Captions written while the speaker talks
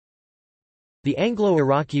The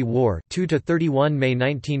Anglo-Iraqi War 2–31 May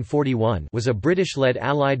 1941 was a British-led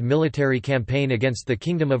Allied military campaign against the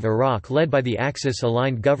Kingdom of Iraq led by the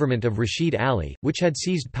Axis-aligned government of Rashid Ali, which had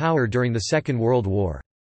seized power during the Second World War.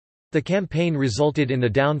 The campaign resulted in the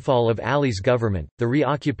downfall of Ali's government, the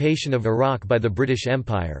reoccupation of Iraq by the British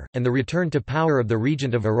Empire, and the return to power of the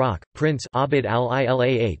Regent of Iraq, Prince Abd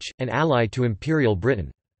al-Ilah, an ally to Imperial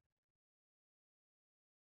Britain.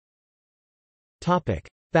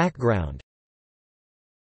 Background.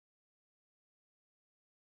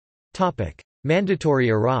 Mandatory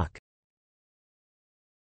Iraq.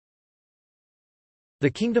 The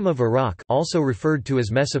Kingdom of Iraq, also referred to as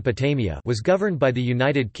Mesopotamia, was governed by the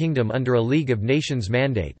United Kingdom under a League of Nations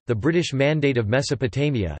mandate, the British Mandate of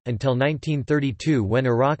Mesopotamia, until 1932 when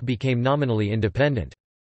Iraq became nominally independent.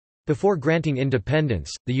 Before granting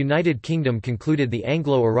independence, the United Kingdom concluded the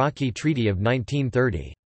Anglo-Iraqi Treaty of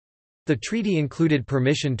 1930. The treaty included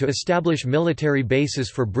permission to establish military bases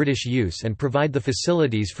for British use and provide the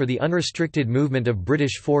facilities for the unrestricted movement of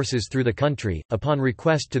British forces through the country, upon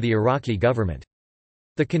request to the Iraqi government.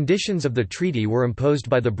 The conditions of the treaty were imposed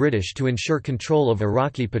by the British to ensure control of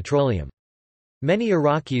Iraqi petroleum. Many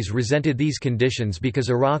Iraqis resented these conditions because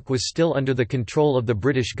Iraq was still under the control of the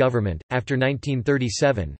British government. After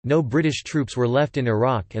 1937, no British troops were left in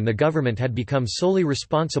Iraq and the government had become solely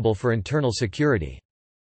responsible for internal security.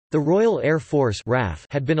 The Royal Air Force (RAF)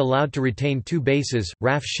 had been allowed to retain two bases,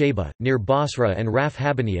 RAF Sheba, near Basra, and RAF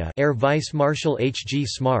Habaniya, Air Vice Marshal H. G.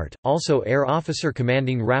 Smart, also Air Officer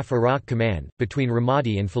commanding RAF Iraq Command, between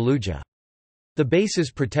Ramadi and Fallujah. The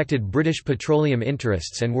bases protected British petroleum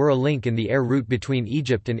interests and were a link in the air route between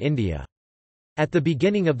Egypt and India. At the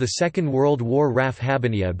beginning of the Second World War, RAF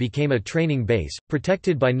Habaniya became a training base,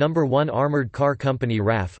 protected by No. 1 Armoured Car Company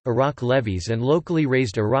RAF, Iraq levies, and locally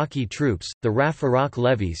raised Iraqi troops, the RAF Iraq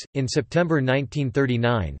levies. In September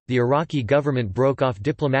 1939, the Iraqi government broke off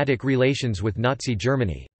diplomatic relations with Nazi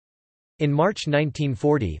Germany. In March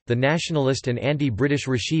 1940, the nationalist and anti-British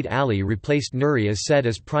Rashid Ali replaced Nuri as-Said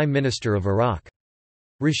as Prime Minister of Iraq.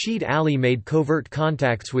 Rashid Ali made covert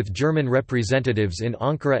contacts with German representatives in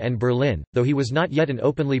Ankara and Berlin, though he was not yet an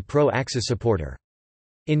openly pro-Axis supporter.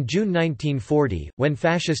 In June 1940, when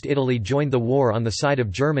Fascist Italy joined the war on the side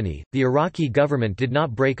of Germany, the Iraqi government did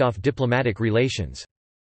not break off diplomatic relations.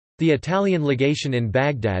 The Italian legation in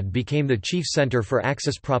Baghdad became the chief center for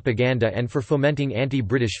Axis propaganda and for fomenting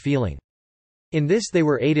anti-British feeling. In this they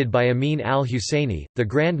were aided by Amin al-Husseini, the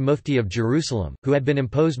Grand Mufti of Jerusalem, who had been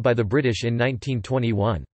imposed by the British in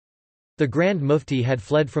 1921. The Grand Mufti had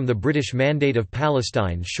fled from the British Mandate of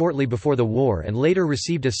Palestine shortly before the war and later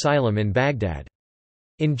received asylum in Baghdad.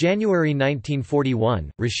 In January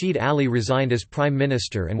 1941, Rashid Ali resigned as Prime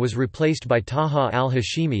Minister and was replaced by Taha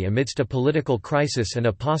al-Hashimi amidst a political crisis and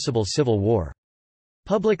a possible civil war.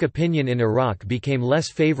 Public opinion in Iraq became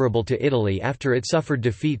less favorable to Italy after it suffered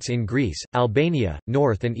defeats in Greece, Albania,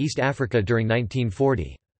 North and East Africa during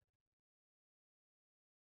 1940.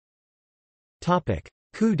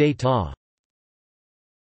 Coup d'état.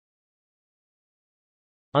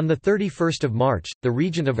 On 31 March, the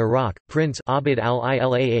Regent of Iraq, Prince Abd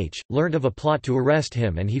al-Ilah, learnt of a plot to arrest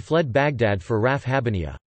him and he fled Baghdad for RAF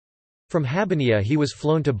Habaniya. From Habaniya he was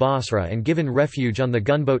flown to Basra and given refuge on the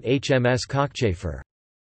gunboat HMS Cockchafer.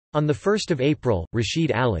 On 1 April,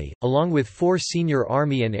 Rashid Ali, along with 4 senior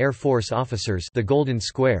Army and Air Force officers, the Golden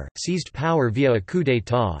Square, seized power via a coup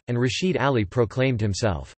d'état, and Rashid Ali proclaimed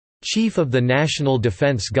himself Chief of the National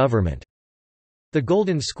Defense Government. The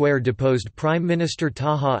Golden Square deposed Prime Minister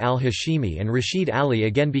Taha al-Hashimi and Rashid Ali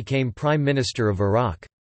again became Prime Minister of Iraq.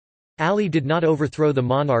 Ali did not overthrow the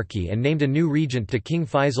monarchy and named a new regent to King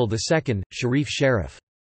Faisal II, Sharif Sharif.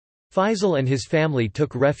 Faisal and his family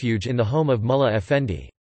took refuge in the home of Mullah Effendi.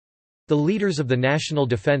 The leaders of the National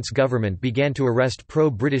Defense Government began to arrest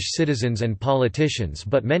pro-British citizens and politicians,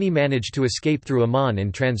 but many managed to escape through Amman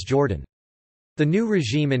and Transjordan. The new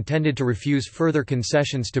regime intended to refuse further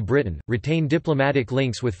concessions to Britain, retain diplomatic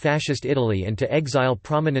links with Fascist Italy and to exile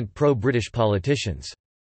prominent pro-British politicians.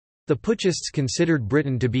 The putschists considered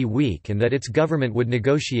Britain to be weak and that its government would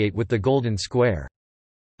negotiate with the Golden Square.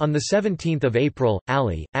 On 17 April,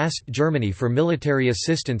 Ali asked Germany for military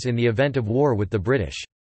assistance in the event of war with the British.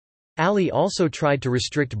 Ali also tried to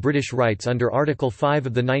restrict British rights under Article 5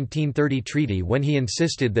 of the 1930 treaty when he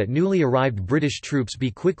insisted that newly arrived British troops be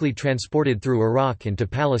quickly transported through Iraq into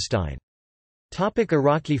Palestine.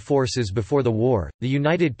 Iraqi forces before the war, the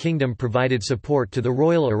United Kingdom provided support to the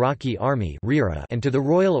Royal Iraqi Army and to the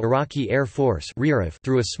Royal Iraqi Air Force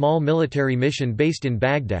through a small military mission based in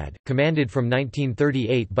Baghdad, commanded from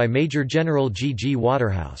 1938 by Major General G. G.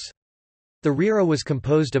 Waterhouse. The RIRA was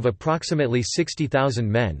composed of approximately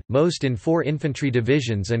 60,000 men, most in 4 infantry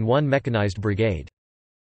divisions and 1 mechanized brigade.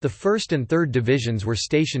 The 1st and 3rd divisions were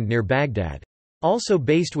stationed near Baghdad. Also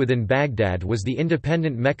based within Baghdad was the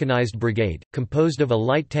Independent Mechanized Brigade, composed of a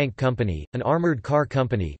light tank company, an armored car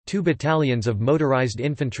company, 2 battalions of motorized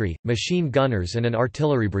infantry, machine gunners and an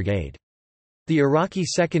artillery brigade. The Iraqi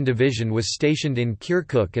 2nd Division was stationed in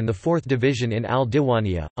Kirkuk and the 4th Division in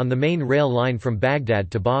al-Diwaniyah, on the main rail line from Baghdad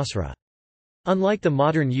to Basra. Unlike the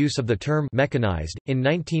modern use of the term mechanized, in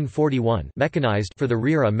 1941 mechanized for the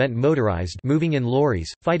RIRA meant motorized, moving in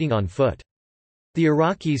lorries, fighting on foot. The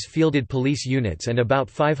Iraqis fielded police units and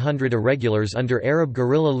about 500 irregulars under Arab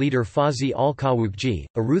guerrilla leader Fawzi al-Qawuqji,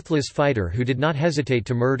 a ruthless fighter who did not hesitate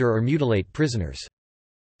to murder or mutilate prisoners.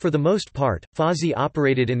 For the most part, Fawzi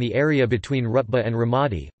operated in the area between Rutba and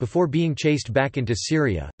Ramadi. Before being chased back into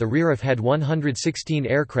Syria, the RIRAF had 116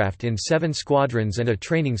 aircraft in 7 squadrons and a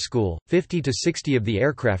training school. 50 to 60 of the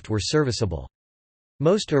aircraft were serviceable.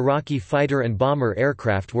 Most Iraqi fighter and bomber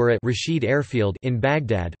aircraft were at Rashid Airfield in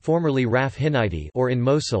Baghdad, formerly RAF Hinaiti, or in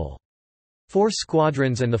Mosul. 4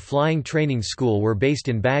 squadrons and the flying training school were based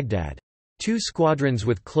in Baghdad. 2 squadrons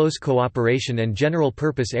with close cooperation and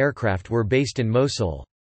general-purpose aircraft were based in Mosul.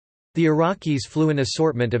 The Iraqis flew an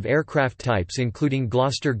assortment of aircraft types including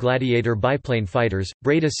Gloster Gladiator biplane fighters,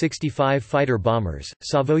 Breda 65 fighter bombers,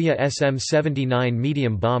 Savoia SM-79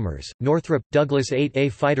 medium bombers, Northrop, Douglas 8A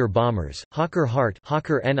fighter bombers, Hawker Hart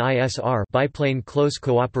Hawker NISR biplane close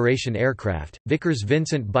cooperation aircraft, Vickers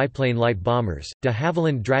Vincent biplane light bombers, de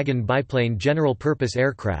Havilland Dragon biplane general-purpose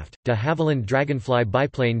aircraft, de Havilland Dragonfly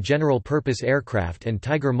biplane general-purpose aircraft and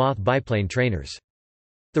Tiger Moth biplane trainers.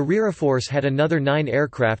 The RIRA force had another 9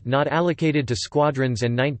 aircraft not allocated to squadrons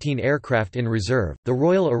and 19 aircraft in reserve. The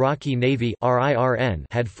Royal Iraqi Navy (RIRN)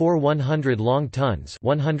 had 4 100 long tons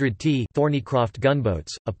 (100t) Thornycroft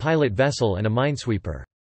gunboats, a pilot vessel and a minesweeper.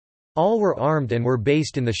 All were armed and were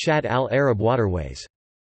based in the Shatt al-Arab waterways.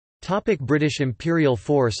 British Imperial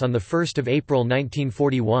Force. On 1 April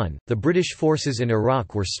 1941, the British forces in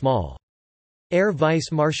Iraq were small. Air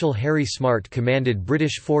Vice Marshal Harry Smart commanded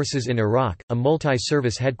British forces in Iraq, a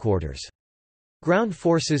multi-service headquarters. Ground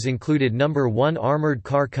forces included No. 1 Armoured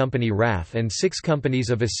Car Company RAF and 6 companies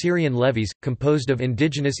of Assyrian levies, composed of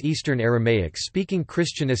indigenous Eastern Aramaic-speaking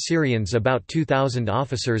Christian Assyrians, about 2,000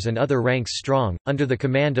 officers and other ranks strong, under the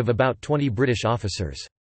command of about 20 British officers.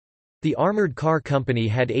 The Armoured Car Company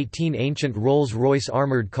had 18 ancient Rolls-Royce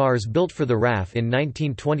armoured cars built for the RAF in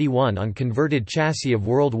 1921 on converted chassis of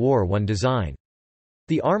World War I design.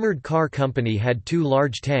 The Armoured Car Company had 2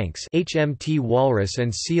 large tanks HMT Walrus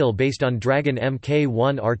and Seal based on Dragon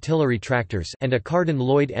Mk1 artillery tractors and a Carden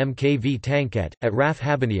Lloyd Mkv tankette. At RAF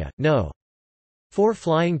Habaniya, No. 4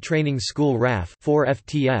 Flying Training School RAF 4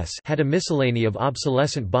 FTS had a miscellany of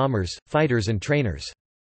obsolescent bombers, fighters and trainers.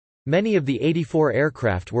 Many of the 84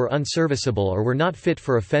 aircraft were unserviceable or were not fit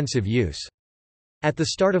for offensive use. At the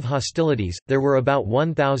start of hostilities, there were about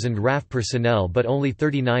 1,000 RAF personnel but only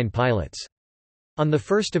 39 pilots. On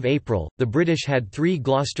 1 April, the British had 3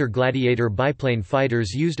 Gloster Gladiator biplane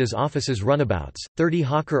fighters used as offices runabouts, 30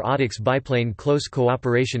 Hawker Oryx biplane close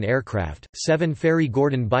cooperation aircraft, 7 Ferry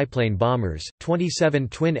Gordon biplane bombers, 27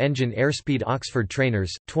 twin-engine airspeed Oxford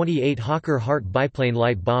trainers, 28 Hawker Hart biplane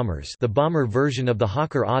light bombers, the bomber version of the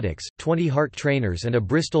Hawker Oryx, 20 Hart trainers and a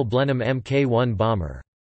Bristol Blenheim Mk1 bomber.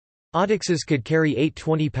 Oryxes could carry 8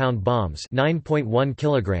 20-pound bombs (9.1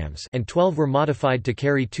 kilograms) and 12 were modified to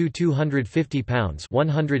carry 2 250 pounds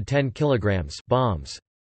 (110 kilograms) bombs.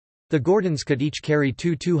 The Gordons could each carry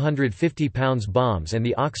 2 250 pounds bombs and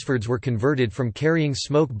the Oxfords were converted from carrying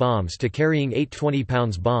smoke bombs to carrying 8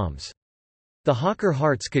 20-pounds bombs. The Hawker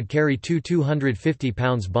Harts could carry 2 250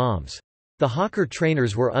 pounds bombs. The Hawker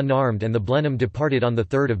trainers were unarmed and the Blenheim departed on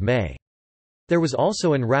 3 May. There was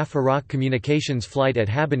also an RAF Iraq communications flight at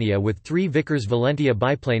Habaniya with 3 Vickers Valentia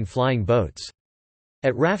biplane flying boats.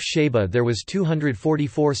 At RAF Sheba there was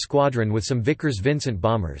 244 squadron with some Vickers Vincent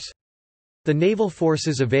bombers. The naval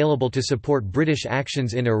forces available to support British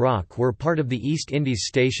actions in Iraq were part of the East Indies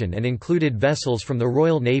Station and included vessels from the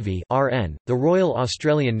Royal Navy (RN), the Royal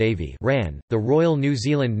Australian Navy (RAN), the Royal New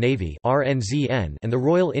Zealand Navy (RNZN), and the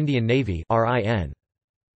Royal Indian Navy (RIN).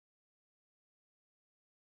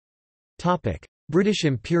 British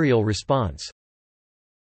imperial response.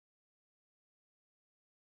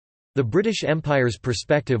 The British Empire's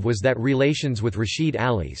perspective was that relations with Rashid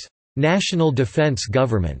Ali's National Defence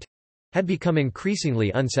Government had become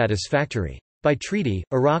increasingly unsatisfactory. By treaty,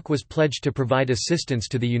 Iraq was pledged to provide assistance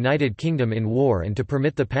to the United Kingdom in war and to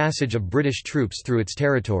permit the passage of British troops through its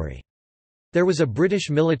territory. There was a British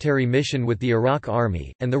military mission with the Iraq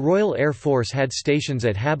Army, and the Royal Air Force had stations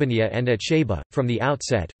at Habbaniyah and at Sheba. From the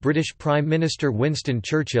outset, British Prime Minister Winston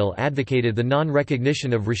Churchill advocated the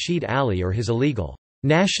non-recognition of Rashid Ali or his illegal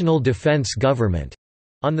National Defence Government.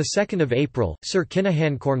 On 2 April, Sir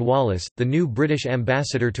Kinahan Cornwallis, the new British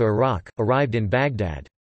ambassador to Iraq, arrived in Baghdad.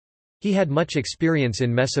 He had much experience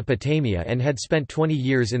in Mesopotamia and had spent 20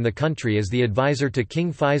 years in the country as the advisor to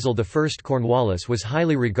King Faisal I. Cornwallis was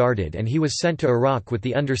highly regarded, and he was sent to Iraq with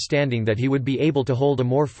the understanding that he would be able to hold a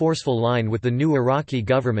more forceful line with the new Iraqi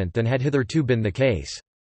government than had hitherto been the case.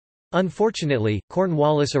 Unfortunately,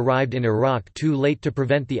 Cornwallis arrived in Iraq too late to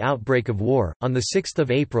prevent the outbreak of war. On 6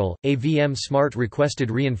 April, AVM Smart requested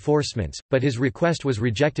reinforcements, but his request was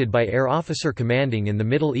rejected by Air Officer Commanding in the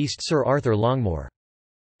Middle East Sir Arthur Longmore.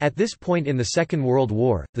 At this point in the Second World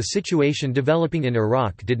War, the situation developing in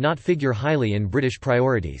Iraq did not figure highly in British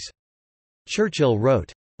priorities. Churchill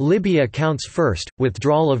wrote, "Libya counts first,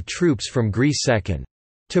 withdrawal of troops from Greece second.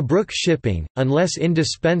 Tobruk shipping, unless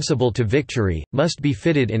indispensable to victory, must be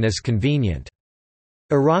fitted in as convenient.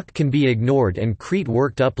 Iraq can be ignored and Crete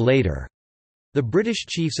worked up later." The British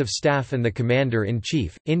Chiefs of Staff and the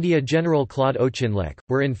Commander-in-Chief, India General Claude Auchinleck,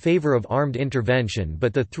 were in favour of armed intervention,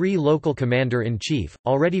 but the three local Commander-in-Chief,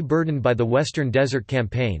 already burdened by the Western Desert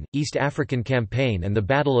Campaign, East African Campaign and the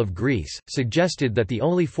Battle of Greece, suggested that the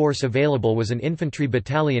only force available was an infantry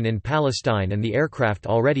battalion in Palestine and the aircraft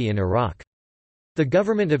already in Iraq. The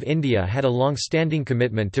Government of India had a long-standing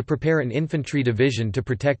commitment to prepare an infantry division to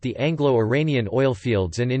protect the Anglo-Iranian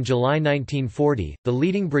oilfields, and in July 1940, the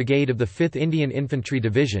leading brigade of the 5th Indian Infantry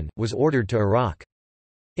Division, was ordered to Iraq.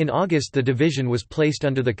 In August the division was placed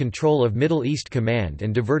under the control of Middle East Command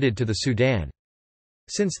and diverted to the Sudan.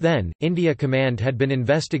 Since then, India Command had been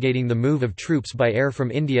investigating the move of troops by air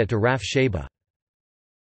from India to Raf Sheba.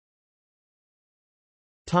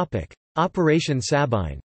 Operation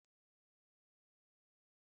Sabine.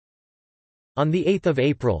 On 8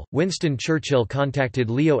 April, Winston Churchill contacted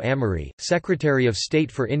Leo Amery, Secretary of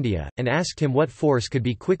State for India, and asked him what force could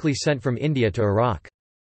be quickly sent from India to Iraq.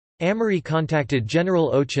 Amery contacted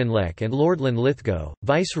General Auchinleck and Lord Linlithgow,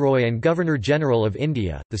 Viceroy and Governor-General of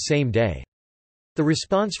India, the same day. The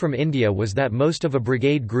response from India was that most of a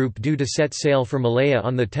brigade group due to set sail for Malaya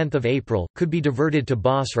on 10 April, could be diverted to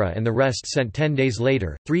Basra and the rest sent 10 days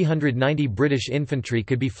later. 390 British infantry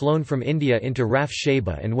could be flown from India into Raf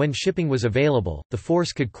Sheba, and when shipping was available, the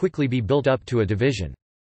force could quickly be built up to a division.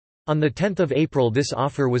 On 10 April this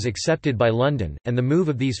offer was accepted by London, and the move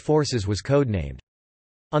of these forces was codenamed.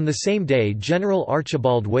 On the same day General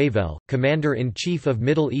Archibald Wavell, Commander-in-Chief of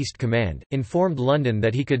Middle East Command, informed London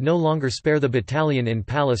that he could no longer spare the battalion in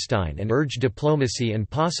Palestine and urged diplomacy and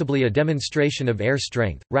possibly a demonstration of air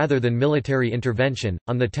strength, rather than military intervention.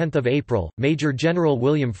 On 10 April, Major General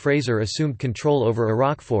William Fraser assumed control over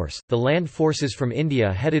Iraq Force. The land forces from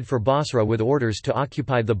India headed for Basra with orders to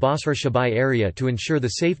occupy the Basra-Shabai area to ensure the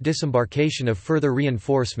safe disembarkation of further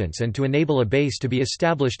reinforcements and to enable a base to be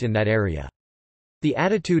established in that area. The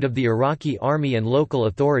attitude of the Iraqi army and local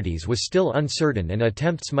authorities was still uncertain and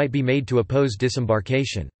attempts might be made to oppose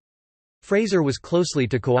disembarkation. Fraser was closely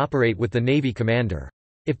to cooperate with the Navy commander.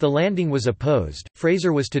 If the landing was opposed,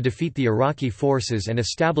 Fraser was to defeat the Iraqi forces and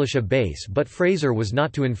establish a base, but Fraser was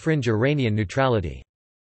not to infringe Iranian neutrality.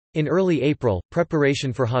 In early April,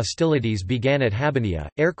 preparation for hostilities began at Habbaniyah.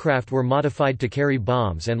 Aircraft were modified to carry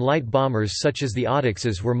bombs and light bombers such as the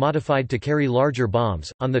Odyxes were modified to carry larger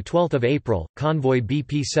bombs. On 12 April, convoy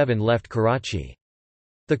BP-7 left Karachi.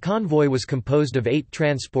 The convoy was composed of 8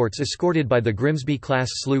 transports escorted by the Grimsby-class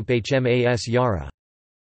sloop HMAS Yara.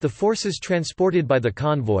 The forces transported by the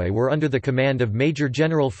convoy were under the command of Major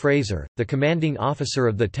General Fraser, the commanding officer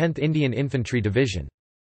of the 10th Indian Infantry Division.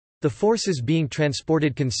 The forces being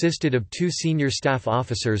transported consisted of 2 senior staff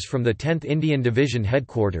officers from the 10th Indian Division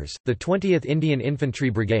headquarters, the 20th Indian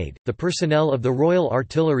Infantry Brigade, the personnel of the Royal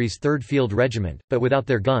Artillery's 3rd Field Regiment, but without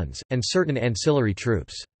their guns, and certain ancillary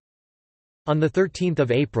troops. On 13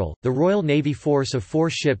 April, the Royal Navy force of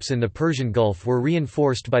 4 ships in the Persian Gulf were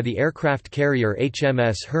reinforced by the aircraft carrier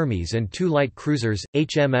HMS Hermes and 2 light cruisers,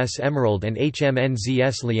 HMS Emerald and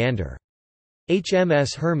HMNZS Leander.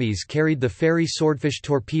 HMS Hermes carried the Ferry Swordfish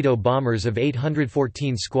torpedo bombers of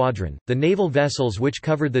 814 Squadron. The naval vessels which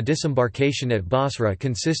covered the disembarkation at Basra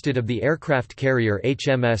consisted of the aircraft carrier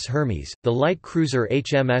HMS Hermes, the light cruiser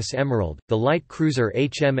HMS Emerald, the light cruiser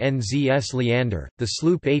HMNZS Leander, the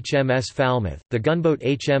sloop HMS Falmouth, the gunboat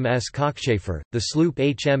HMS Cockchafer, the sloop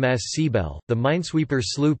HMS Seabell, the minesweeper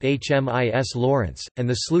sloop HMIS Lawrence, and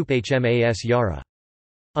the sloop HMAS Yara.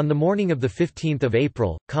 On the morning of 15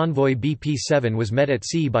 April, convoy BP-7 was met at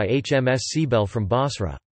sea by HMS Seabell from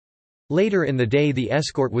Basra. Later in the day the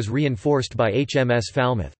escort was reinforced by HMS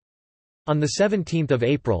Falmouth. On 17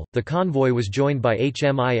 April, the convoy was joined by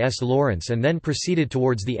HMIS Lawrence and then proceeded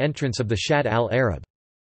towards the entrance of the Shatt al-Arab.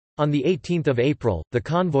 On 18 April, the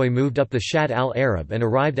convoy moved up the Shatt al-Arab and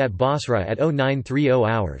arrived at Basra at 0930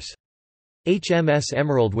 hours. HMS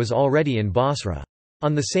Emerald was already in Basra.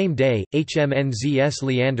 On the same day, HMNZS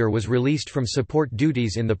Leander was released from support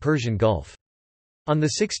duties in the Persian Gulf. On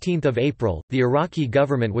 16 April, the Iraqi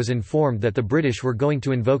government was informed that the British were going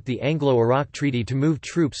to invoke the Anglo-Iraq Treaty to move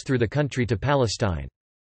troops through the country to Palestine.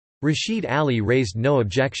 Rashid Ali raised no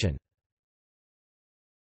objection.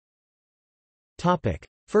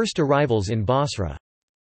 First arrivals in Basra.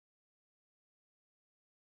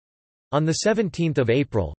 On 17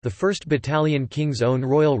 April, the 1st Battalion King's Own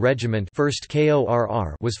Royal Regiment 1st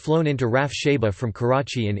KORR was flown into Raf Sheba from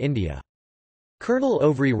Karachi in India. Colonel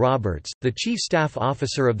Overy Roberts, the Chief Staff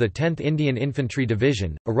Officer of the 10th Indian Infantry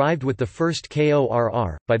Division, arrived with the 1st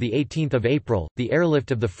KORR. By 18 April, the airlift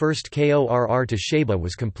of the 1st KORR to Sheba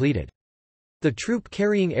was completed. The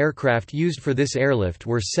troop-carrying aircraft used for this airlift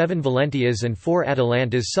were 7 Valentias and 4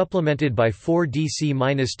 Atalantas, supplemented by 4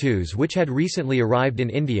 DC-2s which had recently arrived in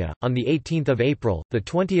India. On 18 April, the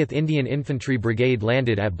 20th Indian Infantry Brigade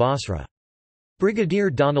landed at Basra. Brigadier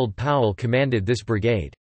Donald Powell commanded this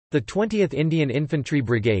brigade. The 20th Indian Infantry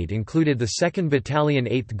Brigade included the 2nd Battalion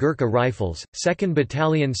 8th Gurkha Rifles, 2nd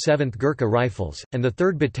Battalion 7th Gurkha Rifles, and the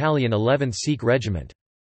 3rd Battalion 11th Sikh Regiment.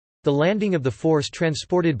 The landing of the force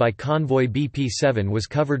transported by convoy BP-7 was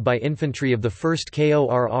covered by infantry of the 1st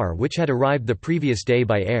KORR which had arrived the previous day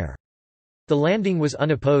by air. The landing was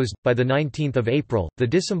unopposed. By 19 April, the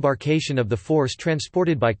disembarkation of the force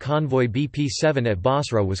transported by convoy BP-7 at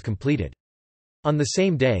Basra was completed. On the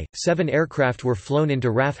same day, 7 aircraft were flown into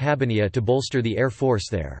Raf Habaniya to bolster the air force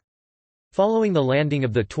there. Following the landing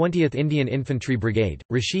of the 20th Indian Infantry Brigade,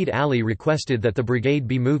 Rashid Ali requested that the brigade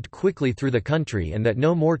be moved quickly through the country and that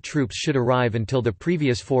no more troops should arrive until the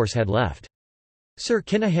previous force had left. Sir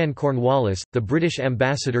Kinahan Cornwallis, the British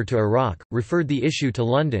ambassador to Iraq, referred the issue to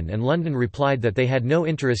London, and London replied that they had no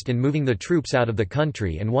interest in moving the troops out of the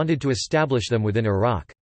country and wanted to establish them within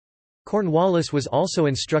Iraq. Cornwallis was also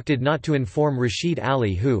instructed not to inform Rashid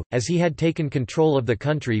Ali who, as he had taken control of the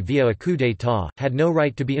country via a coup d'état, had no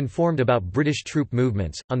right to be informed about British troop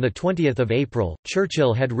movements. On 20 April,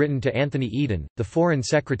 Churchill had written to Anthony Eden, the Foreign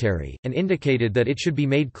Secretary, and indicated that it should be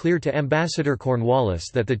made clear to Ambassador Cornwallis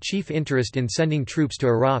that the chief interest in sending troops to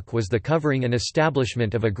Iraq was the covering and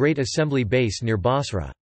establishment of a great assembly base near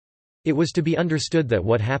Basra. It was to be understood that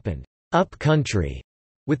what happened up country,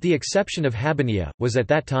 with the exception of Habaniya, was at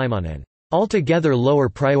that time on an altogether lower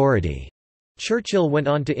priority. Churchill went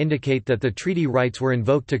on to indicate that the treaty rights were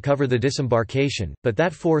invoked to cover the disembarkation, but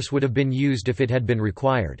that force would have been used if it had been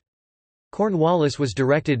required. Cornwallis was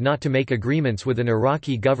directed not to make agreements with an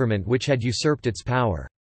Iraqi government which had usurped its power.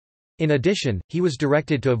 In addition, he was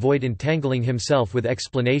directed to avoid entangling himself with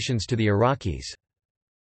explanations to the Iraqis.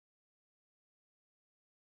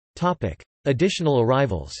 Additional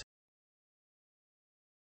arrivals.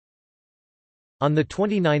 On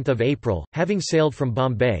 29 April, having sailed from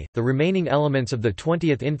Bombay, the remaining elements of the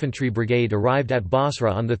 20th Infantry Brigade arrived at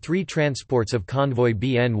Basra on the 3 transports of convoy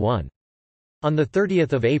BN-1. On 30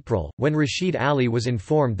 April, when Rashid Ali was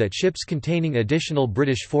informed that ships containing additional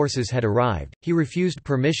British forces had arrived, he refused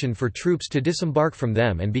permission for troops to disembark from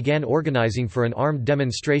them and began organising for an armed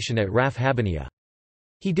demonstration at Raf Habaniya.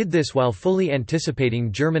 He did this while fully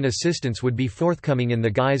anticipating German assistance would be forthcoming in the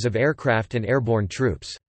guise of aircraft and airborne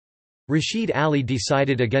troops. Rashid Ali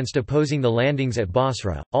decided against opposing the landings at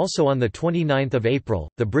Basra. Also on 29 April,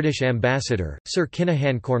 the British ambassador, Sir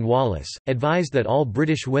Kinahan Cornwallis, advised that all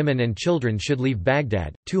British women and children should leave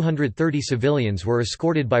Baghdad. 230 civilians were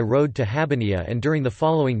escorted by road to Habaniya and during the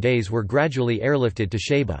following days were gradually airlifted to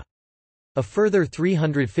Sheba. A further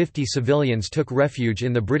 350 civilians took refuge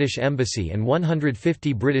in the British Embassy and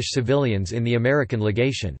 150 British civilians in the American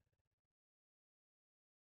legation.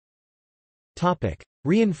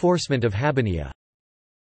 Reinforcement of Habaniya.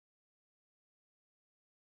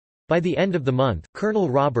 By the end of the month, Colonel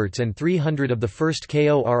Roberts and 300 of the 1st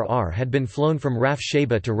KORR had been flown from Raf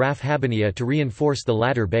Sheba to Raf Habaniya to reinforce the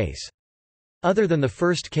latter base. Other than the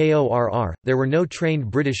 1st KORR, there were no trained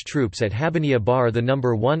British troops at Habaniya bar the No.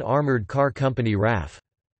 1 Armoured Car Company RAF.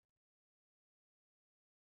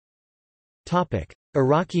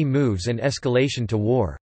 Iraqi moves and escalation to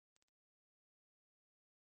war.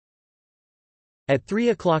 At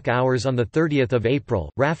 3 hours on 30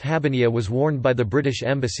 April, Raf Habaniya was warned by the British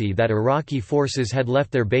Embassy that Iraqi forces had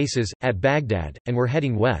left their bases, at Baghdad, and were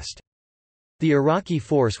heading west. The Iraqi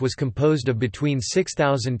force was composed of between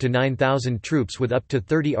 6,000 to 9,000 troops with up to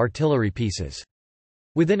 30 artillery pieces.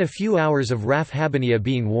 Within a few hours of Raf Habaniya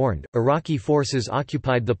being warned, Iraqi forces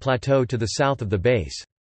occupied the plateau to the south of the base.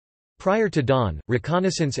 Prior to dawn,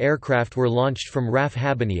 reconnaissance aircraft were launched from Raf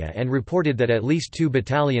Habaniya and reported that at least 2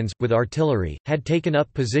 battalions, with artillery, had taken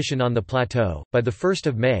up position on the plateau. By the 1st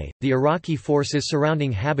of May, the Iraqi forces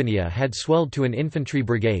surrounding Habaniya had swelled to an infantry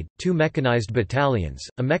brigade, 2 mechanized battalions,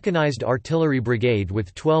 a mechanized artillery brigade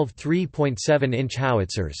with 12 3.7-inch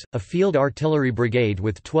howitzers, a field artillery brigade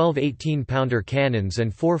with 12 18-pounder cannons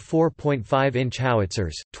and 4 4.5-inch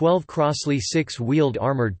howitzers, 12 Crossley 6-wheeled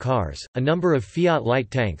armored cars, a number of Fiat light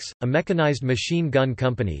tanks, a mechanized machine gun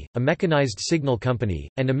company, a mechanized signal company,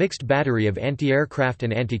 and a mixed battery of anti-aircraft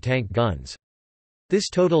and anti-tank guns. This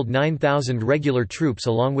totaled 9,000 regular troops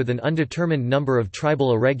along with an undetermined number of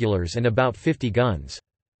tribal irregulars and about 50 guns.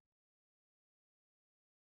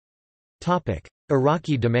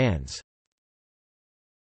 Iraqi demands.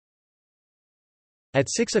 At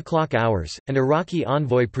 6 o'clock hours, an Iraqi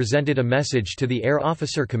envoy presented a message to the Air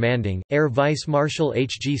Officer Commanding, Air Vice Marshal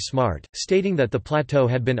H. G. Smart, stating that the plateau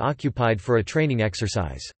had been occupied for a training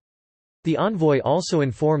exercise. The envoy also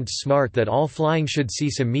informed Smart that all flying should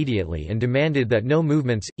cease immediately and demanded that no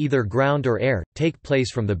movements, either ground or air, take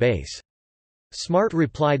place from the base. Smart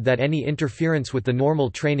replied that any interference with the normal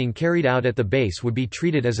training carried out at the base would be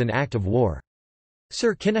treated as an act of war.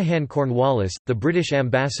 Sir Kinahan Cornwallis, the British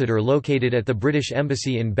ambassador located at the British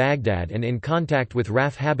Embassy in Baghdad and in contact with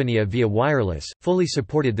Raf Habaniya via wireless, fully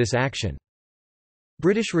supported this action.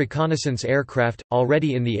 British reconnaissance aircraft,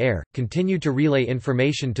 already in the air, continued to relay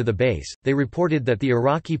information to the base. They reported that the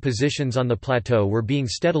Iraqi positions on the plateau were being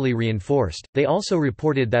steadily reinforced. They also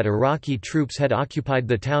reported that Iraqi troops had occupied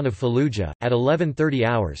the town of Fallujah. At 11:30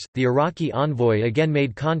 hours, the Iraqi envoy again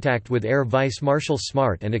made contact with Air Vice Marshal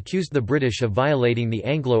Smart and accused the British of violating the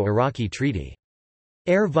Anglo-Iraqi Treaty.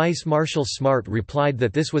 Air Vice Marshal Smart replied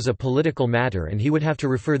that this was a political matter and he would have to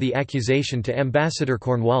refer the accusation to Ambassador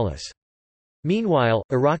Cornwallis. Meanwhile,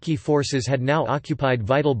 Iraqi forces had now occupied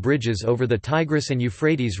vital bridges over the Tigris and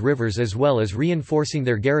Euphrates rivers as well as reinforcing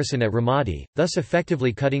their garrison at Ramadi, thus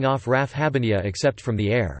effectively cutting off Raf Habaniya except from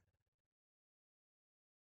the air.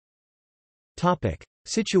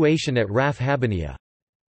 Situation at Raf Habaniya.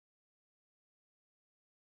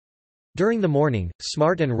 During the morning,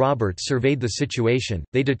 Smart and Roberts surveyed the situation.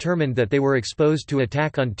 They determined that they were exposed to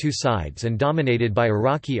attack on 2 sides and dominated by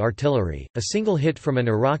Iraqi artillery. A single hit from an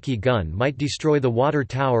Iraqi gun might destroy the water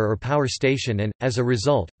tower or power station and, as a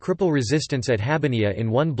result, cripple resistance at Habaniya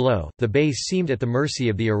in one blow. The base seemed at the mercy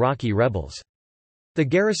of the Iraqi rebels. The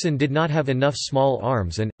garrison did not have enough small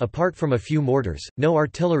arms and, apart from a few mortars, no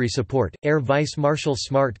artillery support. Air Vice Marshal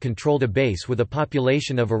Smart controlled a base with a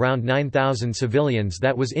population of around 9,000 civilians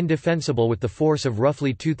that was indefensible with the force of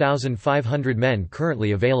roughly 2,500 men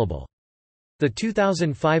currently available. The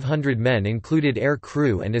 2,500 men included air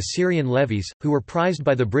crew and Assyrian levies, who were prized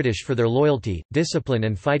by the British for their loyalty, discipline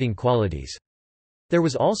and fighting qualities. There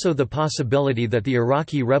was also the possibility that the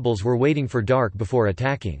Iraqi rebels were waiting for dark before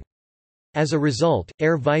attacking. As a result,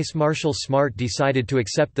 Air Vice Marshal Smart decided to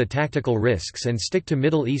accept the tactical risks and stick to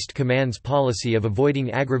Middle East Command's policy of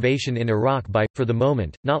avoiding aggravation in Iraq by, for the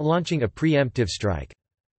moment, not launching a preemptive strike.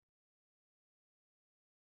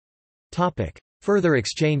 Further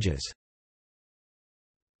exchanges.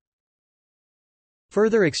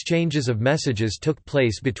 Further exchanges of messages took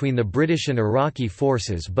place between the British and Iraqi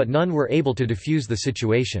forces, but none were able to defuse the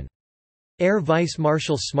situation. Air Vice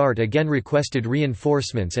Marshal Smart again requested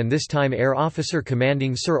reinforcements, and this time Air Officer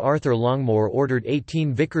Commanding Sir Arthur Longmore ordered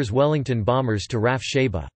 18 Vickers Wellington bombers to Raf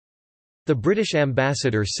Sheba. The British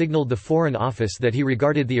ambassador signalled the Foreign Office that he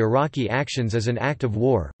regarded the Iraqi actions as an act of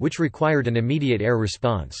war, which required an immediate air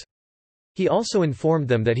response. He also informed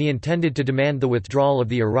them that he intended to demand the withdrawal of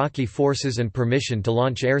the Iraqi forces and permission to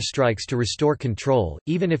launch airstrikes to restore control.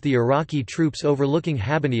 Even if the Iraqi troops overlooking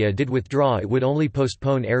Habaniya did withdraw, it would only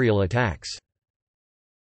postpone aerial attacks.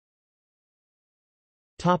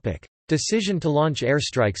 Decision to launch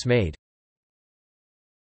airstrikes made.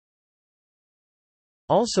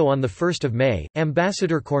 Also on 1 May,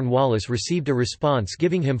 Ambassador Cornwallis received a response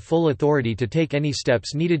giving him full authority to take any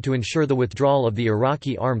steps needed to ensure the withdrawal of the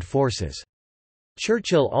Iraqi armed forces.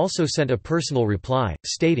 Churchill also sent a personal reply,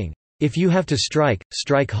 stating, "If you have to strike,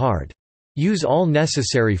 strike hard. Use all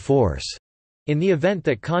necessary force." In the event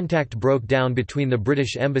that contact broke down between the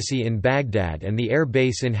British Embassy in Baghdad and the air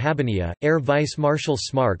base in Habbaniyah, Air Vice Marshal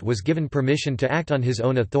Smart was given permission to act on his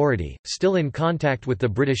own authority. Still in contact with the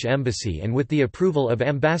British Embassy and with the approval of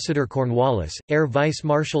Ambassador Cornwallis, Air Vice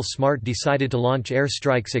Marshal Smart decided to launch air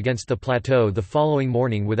strikes against the plateau the following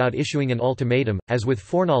morning without issuing an ultimatum, as with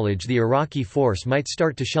foreknowledge the Iraqi force might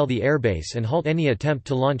start to shell the airbase and halt any attempt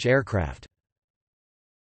to launch aircraft.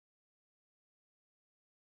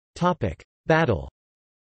 Battle.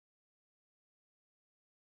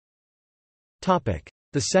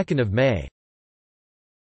 The 2nd of May.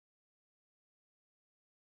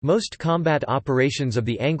 Most combat operations of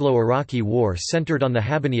the Anglo-Iraqi War centered on the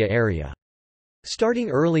Habbaniyah area. Starting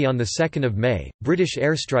early on 2 May, British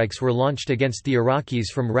airstrikes were launched against the Iraqis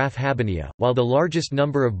from Raf Habbaniyah, while the largest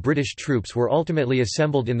number of British troops were ultimately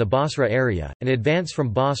assembled in the Basra area. An advance from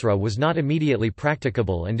Basra was not immediately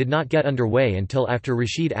practicable and did not get underway until after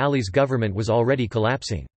Rashid Ali's government was already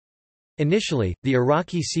collapsing. Initially, the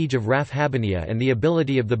Iraqi siege of Raf Habbaniyah and the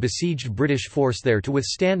ability of the besieged British force there to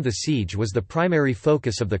withstand the siege was the primary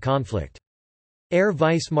focus of the conflict. Air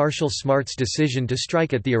Vice Marshal Smart's decision to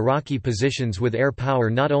strike at the Iraqi positions with air power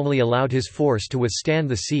not only allowed his force to withstand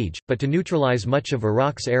the siege, but to neutralize much of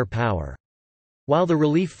Iraq's air power. While the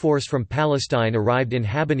relief force from Palestine arrived in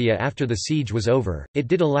Habbaniyah after the siege was over, it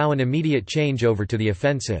did allow an immediate changeover to the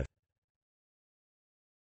offensive.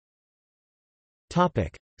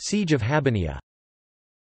 Siege of Habbaniyah.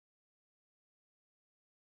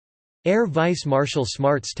 Air Vice Marshal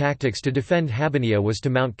Smart's tactics to defend Habbaniyah was to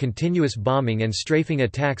mount continuous bombing and strafing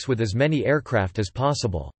attacks with as many aircraft as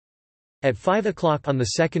possible. At 5 o'clock on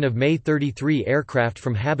 2 May 33 aircraft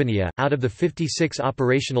from Habbaniyah, out of the 56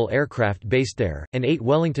 operational aircraft based there, and 8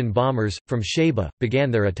 Wellington bombers, from Sheba, began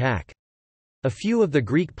their attack. A few of the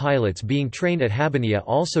Greek pilots being trained at Habbaniyah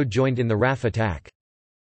also joined in the RAF attack.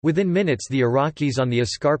 Within minutes the Iraqis on the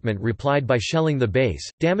escarpment replied by shelling the base,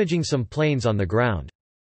 damaging some planes on the ground.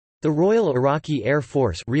 The Royal Iraqi Air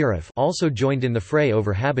Force also joined in the fray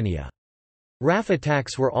over Habbaniyah. RAF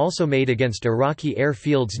attacks were also made against Iraqi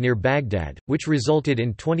airfields near Baghdad, which resulted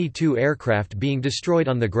in 22 aircraft being destroyed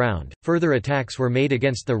on the ground. Further attacks were made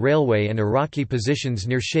against the railway and Iraqi positions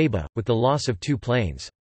near Sheba, with the loss of 2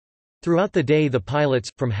 planes. Throughout the day the pilots,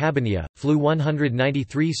 from Habbaniyah, flew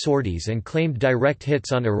 193 sorties and claimed direct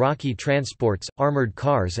hits on Iraqi transports, armored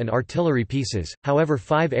cars and artillery pieces, however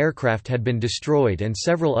 5 aircraft had been destroyed and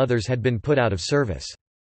several others had been put out of service.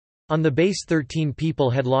 On the base 13 people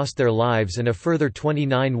had lost their lives and a further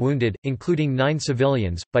 29 wounded, including 9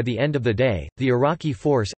 civilians. By the end of the day, the Iraqi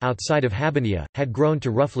force, outside of Habbaniyah, had grown to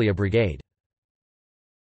roughly a brigade.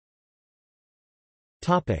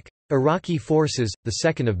 Iraqi forces,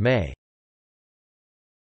 2 May.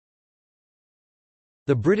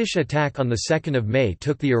 The British attack on 2 May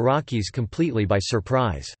took the Iraqis completely by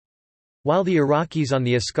surprise. While the Iraqis on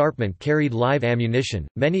the escarpment carried live ammunition,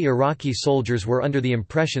 many Iraqi soldiers were under the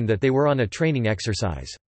impression that they were on a training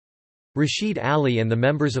exercise. Rashid Ali and the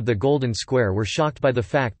members of the Golden Square were shocked by the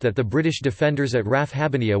fact that the British defenders at Raf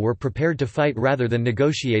Habbaniyah were prepared to fight rather than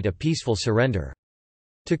negotiate a peaceful surrender.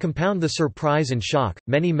 To compound the surprise and shock,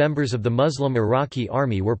 many members of the Muslim Iraqi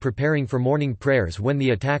army were preparing for morning prayers when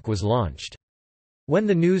the attack was launched. When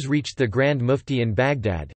the news reached the Grand Mufti in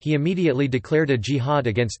Baghdad, he immediately declared a jihad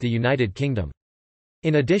against the United Kingdom.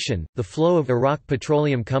 In addition, the flow of Iraq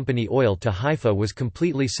Petroleum Company oil to Haifa was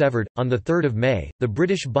completely severed. On 3 May, the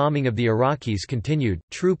British bombing of the Iraqis continued.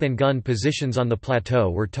 Troop and gun positions on the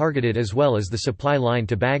plateau were targeted as well as the supply line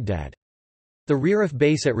to Baghdad. The Riraf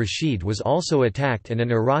base at Rashid was also attacked and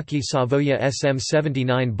an Iraqi Savoia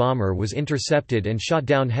SM-79 bomber was intercepted and shot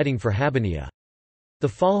down heading for Habbaniyah. The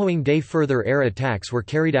following day further air attacks were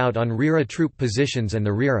carried out on Rira troop positions and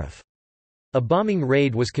the Riraf. A bombing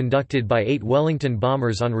raid was conducted by 8 Wellington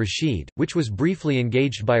bombers on Rashid, which was briefly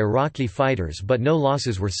engaged by Iraqi fighters but no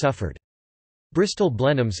losses were suffered. Bristol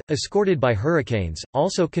Blenheims, escorted by Hurricanes,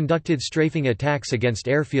 also conducted strafing attacks against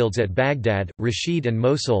airfields at Baghdad, Rashid and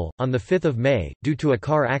Mosul. On 5 May, due to a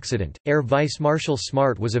car accident, Air Vice Marshal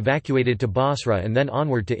Smart was evacuated to Basra and then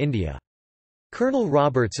onward to India. Colonel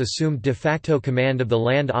Roberts assumed de facto command of the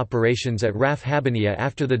land operations at Raf Habbaniyah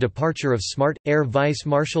after the departure of Smart. Air Vice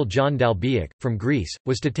Marshal John Dalbiak, from Greece,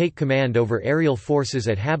 was to take command over aerial forces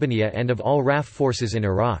at Habbaniyah and of all RAF forces in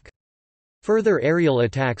Iraq. Further aerial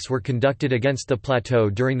attacks were conducted against the plateau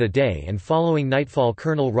during the day and following nightfall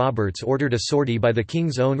Colonel Roberts ordered a sortie by the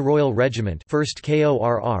King's Own Royal Regiment 1st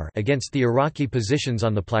KORR against the Iraqi positions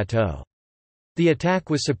on the plateau. The attack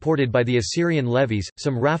was supported by the Assyrian levies,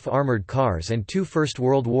 some RAF armored cars and 2 First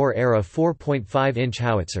World War-era 4.5-inch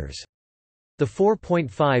howitzers. The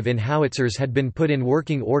 4.5-in howitzers had been put in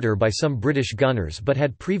working order by some British gunners but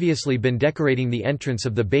had previously been decorating the entrance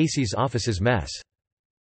of the base's offices mess.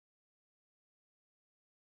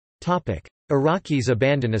 Iraqis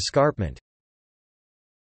abandon escarpment.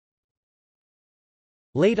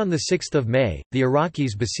 Late on 6 May, the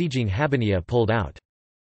Iraqis besieging Habbaniyah pulled out.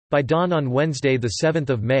 By dawn on Wednesday 7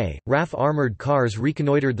 May, RAF armoured cars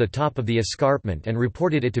reconnoitred the top of the escarpment and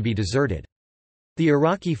reported it to be deserted. The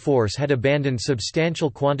Iraqi force had abandoned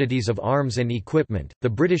substantial quantities of arms and equipment. The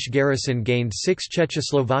British garrison gained 6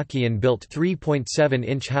 Czechoslovakian-built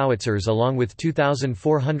 3.7-inch howitzers along with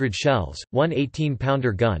 2,400 shells, 1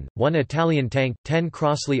 18-pounder gun, 1 Italian tank, 10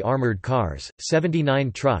 Crossley armoured cars,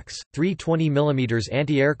 79 trucks, 3 20mm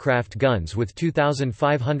anti-aircraft guns with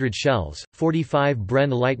 2,500 shells, 45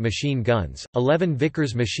 Bren light machine guns, 11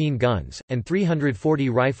 Vickers machine guns, and 340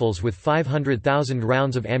 rifles with 500,000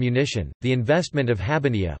 rounds of ammunition. The investment of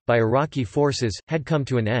Habbaniyah, by Iraqi forces, had come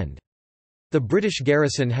to an end. The British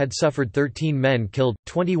garrison had suffered 13 men killed,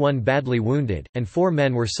 21 badly wounded, and 4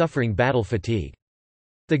 men were suffering battle fatigue.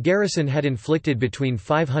 The garrison had inflicted between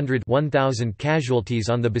 500–1,000 casualties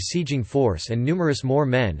on the besieging force and numerous more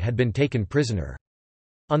men had been taken prisoner.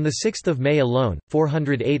 On 6 May alone,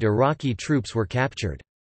 408 Iraqi troops were captured.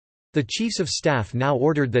 The chiefs of staff now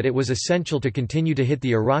ordered that it was essential to continue to hit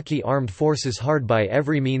the Iraqi armed forces hard by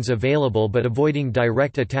every means available but avoiding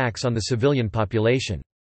direct attacks on the civilian population.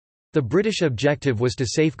 The British objective was to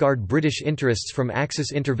safeguard British interests from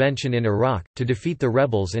Axis intervention in Iraq, to defeat the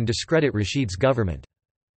rebels and discredit Rashid's government.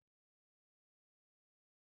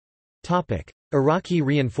 Iraqi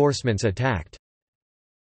reinforcements attacked.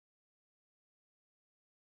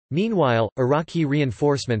 Meanwhile, Iraqi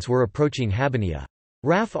reinforcements were approaching Habbaniyah.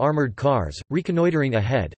 RAF armoured cars, reconnoitering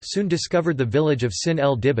ahead, soon discovered the village of Sin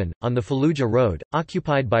el-Dibban, on the Fallujah road,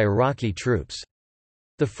 occupied by Iraqi troops.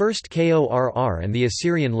 The 1st KORR and the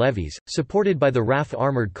Assyrian levies, supported by the RAF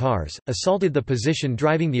armoured cars, assaulted the position,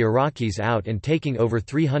 driving the Iraqis out and taking over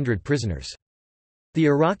 300 prisoners. The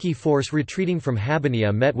Iraqi force retreating from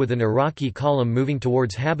Habbaniyah met with an Iraqi column moving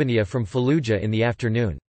towards Habbaniyah from Fallujah in the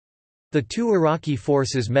afternoon. The two Iraqi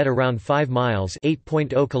forces met around 5 miles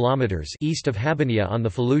 (8.0 kilometers) east of Habbaniyah on the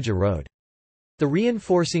Fallujah road. The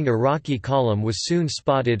reinforcing Iraqi column was soon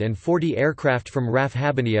spotted and 40 aircraft from RAF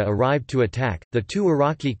Habbaniyah arrived to attack. The two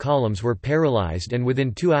Iraqi columns were paralyzed and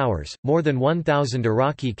within 2 hours, more than 1,000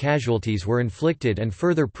 Iraqi casualties were inflicted and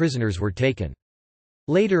further prisoners were taken.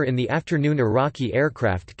 Later in the afternoon, Iraqi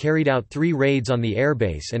aircraft carried out 3 raids on the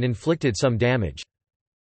airbase and inflicted some damage.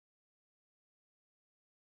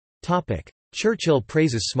 Churchill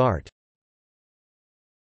praises Smart.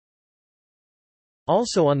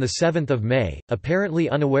 Also on 7 May, apparently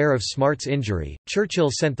unaware of Smart's injury,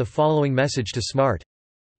 Churchill sent the following message to Smart: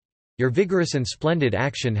 "Your vigorous and splendid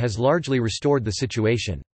action has largely restored the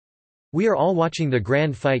situation. We are all watching the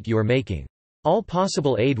grand fight you are making. All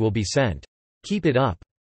possible aid will be sent. Keep it up."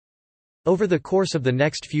 Over the course of the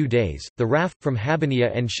next few days, the RAF, from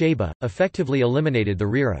Habbaniyah and Sheba, effectively eliminated the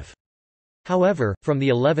RAF. However, from the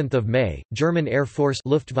 11th of May, German Air Force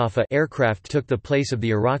Luftwaffe aircraft took the place of the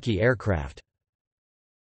Iraqi aircraft.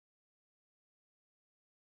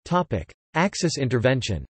 Axis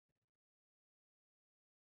intervention.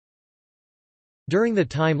 During the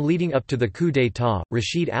time leading up to the coup d'état,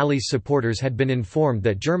 Rashid Ali's supporters had been informed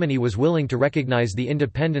that Germany was willing to recognize the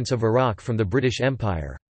independence of Iraq from the British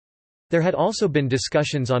Empire. There had also been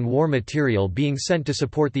discussions on war material being sent to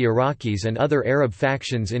support the Iraqis and other Arab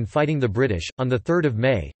factions in fighting the British. On 3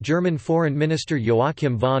 May, German Foreign Minister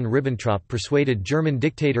Joachim von Ribbentrop persuaded German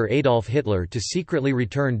dictator Adolf Hitler to secretly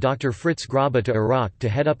return Dr. Fritz Grabe to Iraq to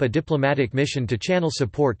head up a diplomatic mission to channel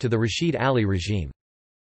support to the Rashid Ali regime.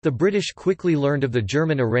 The British quickly learned of the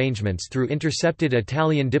German arrangements through intercepted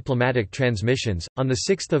Italian diplomatic transmissions. On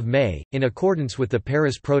 6 May, in accordance with the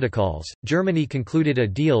Paris Protocols, Germany concluded a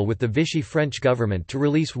deal with the Vichy French government to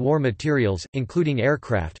release war materials, including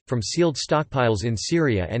aircraft, from sealed stockpiles in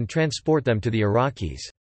Syria and transport them to the Iraqis.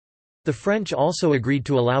 The French also agreed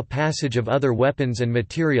to allow passage of other weapons and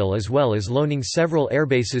material as well as loaning several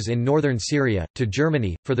airbases in northern Syria, to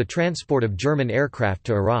Germany, for the transport of German aircraft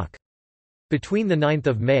to Iraq. Between 9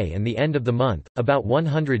 May and the end of the month, about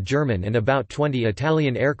 100 German and about 20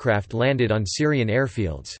 Italian aircraft landed on Syrian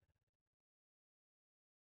airfields.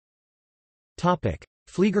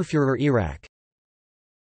 Fliegerführer Iraq.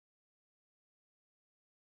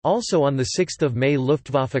 Also on 6 May,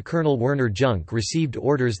 Luftwaffe Colonel Werner Junk received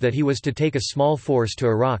orders that he was to take a small force to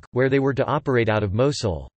Iraq, where they were to operate out of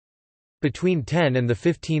Mosul. Between 10 and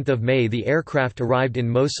 15 May the aircraft arrived in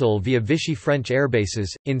Mosul via Vichy French airbases,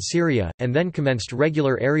 in Syria, and then commenced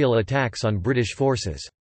regular aerial attacks on British forces.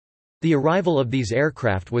 The arrival of these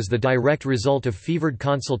aircraft was the direct result of fevered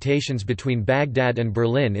consultations between Baghdad and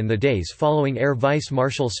Berlin in the days following Air Vice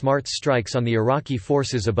Marshal Smart's strikes on the Iraqi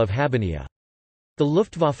forces above Habbaniyah. The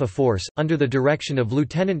Luftwaffe force, under the direction of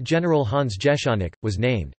Lieutenant General Hans Jeschonnek, was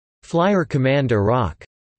named Flyer Command Iraq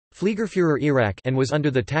Fliegerführer Iraq and was under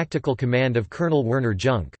the tactical command of Colonel Werner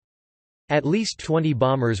Junk. At least 20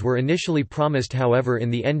 bombers were initially promised, however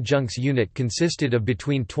in the end Junk's unit consisted of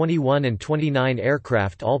between 21 and 29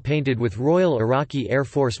 aircraft, all painted with Royal Iraqi Air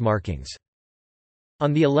Force markings.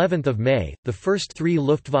 On the 11th of May, the first 3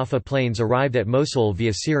 Luftwaffe planes arrived at Mosul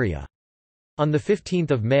via Syria. On the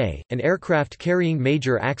 15th of May, an aircraft carrying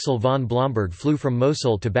Major Axel von Blomberg flew from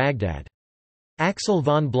Mosul to Baghdad. Axel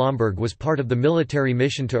von Blomberg was part of the military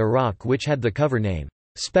mission to Iraq which had the cover name,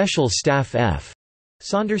 Special Staff F.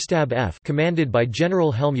 Sonderstab F, commanded by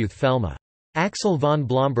General Helmuth Felma. Axel von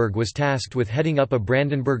Blomberg was tasked with heading up a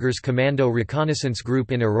Brandenburger's Commando reconnaissance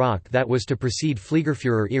group in Iraq that was to precede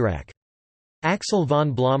Fliegerführer Iraq. Axel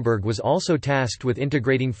von Blomberg was also tasked with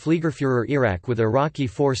integrating Fliegerführer Iraq with Iraqi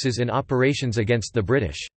forces in operations against the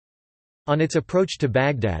British. On its approach to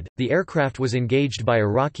Baghdad, the aircraft was engaged by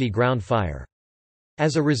Iraqi ground fire.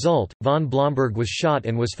 As a result, von Blomberg was shot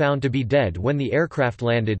and was found to be dead when the aircraft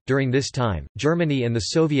landed. During this time, Germany and the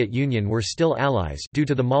Soviet Union were still allies due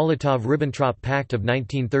to the Molotov-Ribbentrop Pact of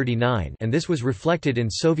 1939, and this was reflected in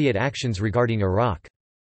Soviet actions regarding Iraq.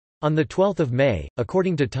 On 12 May,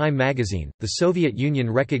 according to Time magazine, the Soviet Union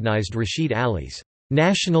recognized Rashid Ali's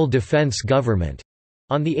national defense government.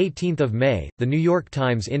 On 18 May, The New York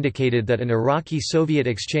Times indicated that an Iraqi-Soviet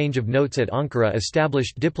exchange of notes at Ankara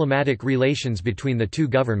established diplomatic relations between the two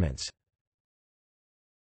governments.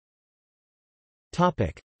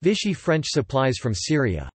 Vichy French supplies from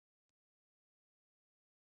Syria.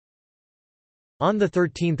 On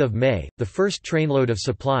 13 May, the first trainload of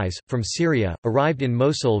supplies, from Syria, arrived in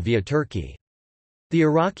Mosul via Turkey. The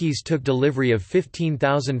Iraqis took delivery of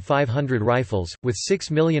 15,500 rifles, with 6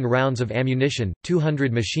 million rounds of ammunition,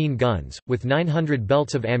 200 machine guns, with 900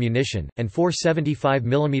 belts of ammunition, and 4 75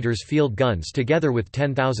 mm field guns together with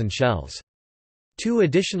 10,000 shells. 2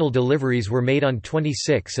 additional deliveries were made on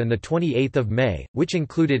 26 and 28 May, which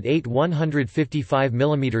included 8 155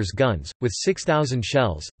 mm guns, with 6,000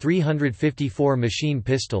 shells, 354 machine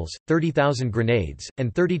pistols, 30,000 grenades,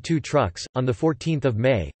 and 32 trucks. On 14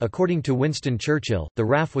 May, according to Winston Churchill, the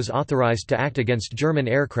RAF was authorized to act against German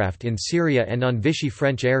aircraft in Syria and on Vichy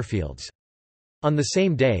French airfields. On the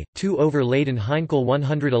same day, 2 overladen Heinkel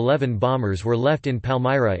 111 bombers were left in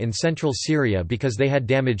Palmyra in central Syria because they had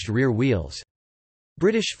damaged rear wheels.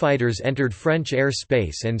 British fighters entered French air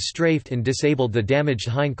space and strafed and disabled the damaged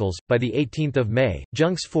Heinkels. By 18 May,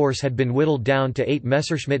 Junk's force had been whittled down to 8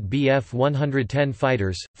 Messerschmitt Bf 110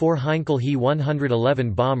 fighters, 4 Heinkel He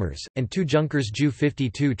 111 bombers, and 2 Junkers Ju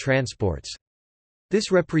 52 transports. This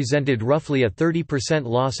represented roughly a 30%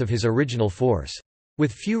 loss of his original force.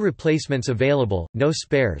 With few replacements available, no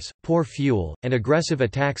spares, poor fuel, and aggressive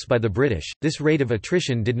attacks by the British, this rate of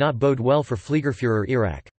attrition did not bode well for Fliegerführer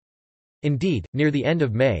Iraq. Indeed, near the end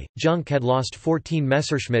of May, Junk had lost 14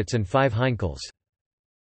 Messerschmitts and 5 Heinkels.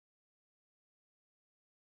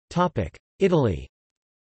 Italy.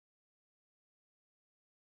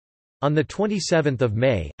 On 27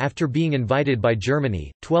 May, after being invited by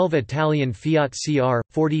Germany, 12 Italian Fiat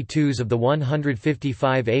CR-42s of the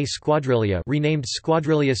 155A Squadriglia, renamed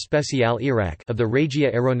Squadriglia Speciale Iraq, of the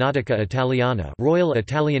Regia Aeronautica Italiana, Royal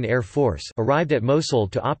Italian Air Force, arrived at Mosul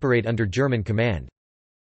to operate under German command.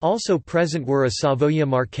 Also present were a Savoia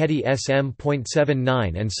Marchetti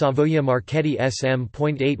SM.79 and Savoia Marchetti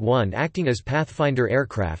SM.81 acting as Pathfinder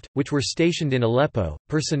aircraft, which were stationed in Aleppo.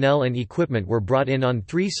 Personnel and equipment were brought in on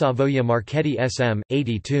 3 Savoia Marchetti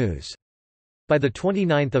SM.82s. By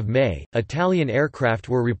 29 May, Italian aircraft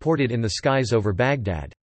were reported in the skies over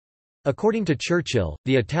Baghdad. According to Churchill,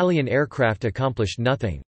 the Italian aircraft accomplished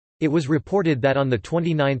nothing. It was reported that on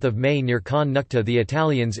 29 May near Khan Nukta the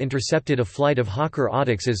Italians intercepted a flight of Hawker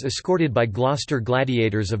Audixes escorted by Gloucester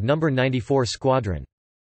Gladiators of No. 94 Squadron.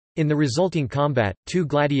 In the resulting combat, 2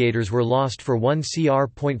 Gladiators were lost for 1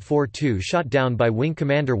 CR.42 shot down by Wing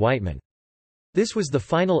Commander Whiteman. This was the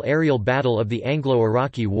final aerial battle of the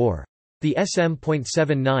Anglo-Iraqi War. The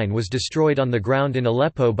SM.79 was destroyed on the ground in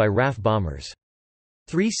Aleppo by RAF bombers.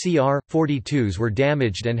 3 CR-42s were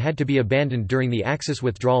damaged and had to be abandoned during the Axis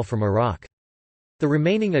withdrawal from Iraq. The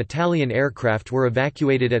remaining Italian aircraft were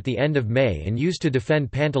evacuated at the end of May and used to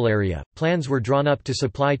defend Pantelleria. Plans were drawn up to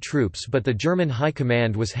supply troops, but the German High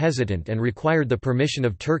Command was hesitant and required the permission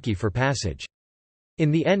of Turkey for passage. In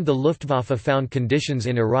the end, the Luftwaffe found conditions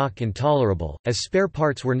in Iraq intolerable, as spare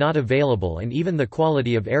parts were not available and even the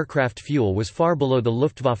quality of aircraft fuel was far below the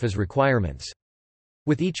Luftwaffe's requirements.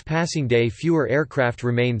 With each passing day, fewer aircraft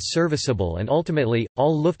remained serviceable, and ultimately,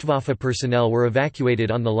 all Luftwaffe personnel were evacuated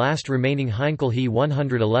on the last remaining Heinkel He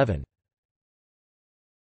 111.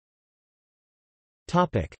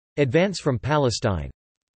 Advance from Palestine.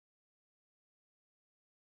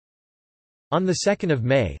 On 2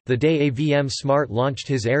 May, the day AVM Smart launched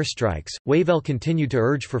his airstrikes, Wavell continued to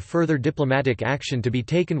urge for further diplomatic action to be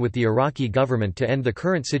taken with the Iraqi government to end the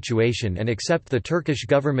current situation and accept the Turkish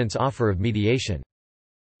government's offer of mediation.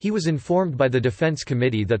 He was informed by the Defense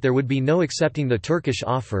Committee that there would be no accepting the Turkish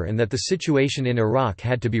offer and that the situation in Iraq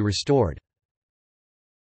had to be restored.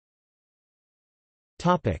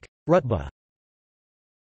 Rutbah.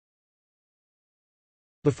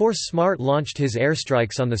 Before Smart launched his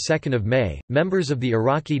airstrikes on 2 May, members of the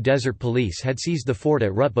Iraqi Desert Police had seized the fort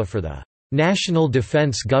at Rutbah for the National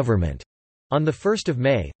Defense Government. On 1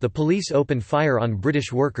 May, the police opened fire on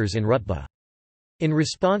British workers in Rutbah. In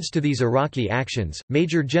response to these Iraqi actions,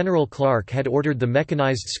 Major General Clark had ordered the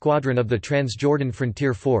Mechanized Squadron of the Transjordan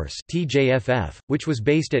Frontier Force (TJFF), which was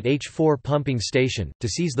based at H4 Pumping Station, to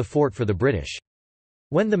seize the fort for the British.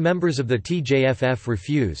 When the members of the TJFF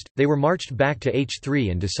refused, they were marched back to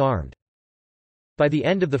H3 and disarmed. By the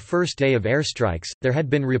end of the first day of airstrikes, there had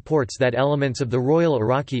been reports that elements of the Royal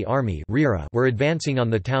Iraqi Army were advancing on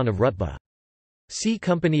the town of Rutbah. C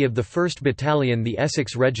Company of the 1st Battalion, the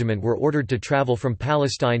Essex Regiment, were ordered to travel from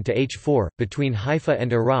Palestine to H4, between Haifa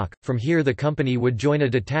and Iraq. From here the company would join a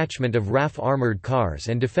detachment of RAF armoured cars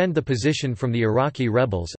and defend the position from the Iraqi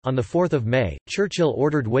rebels. On 4 May, Churchill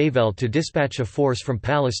ordered Wavell to dispatch a force from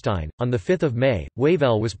Palestine. On 5 May,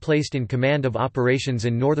 Wavell was placed in command of operations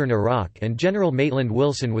in northern Iraq, and General Maitland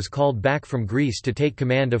Wilson was called back from Greece to take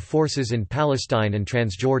command of forces in Palestine and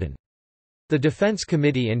Transjordan. The Defense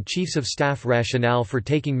Committee and Chiefs of Staff rationale for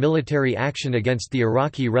taking military action against the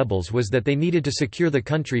Iraqi rebels was that they needed to secure the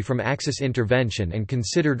country from Axis intervention and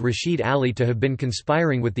considered Rashid Ali to have been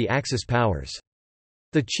conspiring with the Axis powers.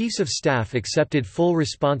 The Chiefs of Staff accepted full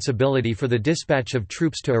responsibility for the dispatch of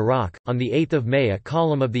troops to Iraq. On 8 May, a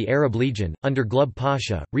column of the Arab Legion, under Glubb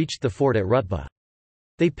Pasha, reached the fort at Rutbah.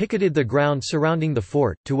 They picketed the ground surrounding the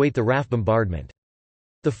fort, to wait the RAF bombardment.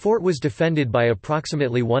 The fort was defended by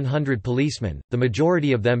approximately 100 policemen, the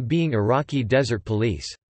majority of them being Iraqi Desert Police.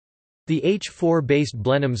 The H-4-based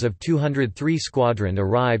Blenheims of 203 Squadron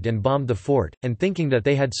arrived and bombed the fort, and thinking that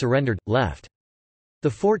they had surrendered, left.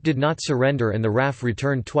 The fort did not surrender and the RAF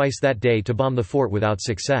returned twice that day to bomb the fort without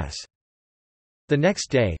success. The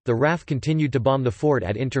next day, the RAF continued to bomb the fort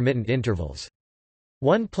at intermittent intervals.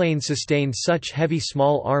 One plane sustained such heavy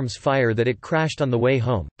small arms fire that it crashed on the way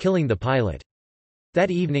home, killing the pilot. That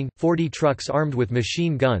evening, 40 trucks armed with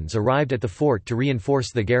machine guns arrived at the fort to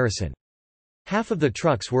reinforce the garrison. Half of the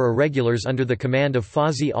trucks were irregulars under the command of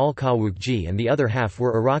Fazi al-Kawukji and the other half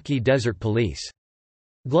were Iraqi Desert Police.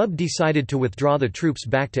 Glubb decided to withdraw the troops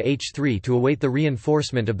back to H3 to await the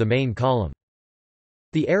reinforcement of the main column.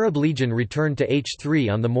 The Arab Legion returned to H3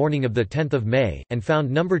 on the morning of 10 May, and found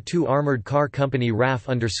No. 2 Armoured Car Company RAF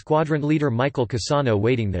under squadron leader Michael Cassano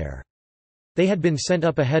waiting there. They had been sent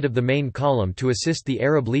up ahead of the main column to assist the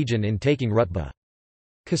Arab Legion in taking Rutbah.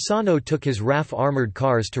 Cassano took his RAF armoured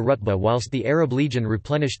cars to Rutbah whilst the Arab Legion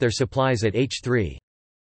replenished their supplies at H3.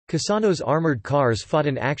 Cassano's armoured cars fought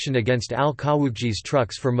an action against al-Kawukji's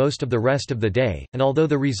trucks for most of the rest of the day, and although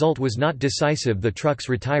the result was not decisive, the trucks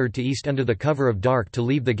retired to east under the cover of dark to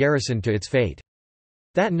leave the garrison to its fate.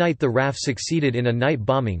 That night the RAF succeeded in a night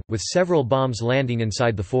bombing, with several bombs landing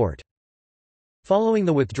inside the fort. Following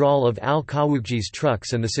the withdrawal of al-Kawukji's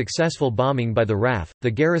trucks and the successful bombing by the RAF, the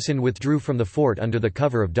garrison withdrew from the fort under the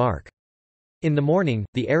cover of dark. In the morning,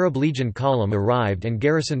 the Arab Legion column arrived and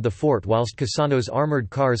garrisoned the fort whilst Cassano's armoured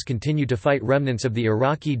cars continued to fight remnants of the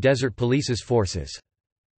Iraqi Desert Police's forces.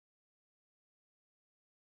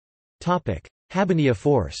 Habaniya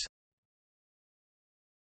Force.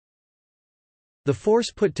 The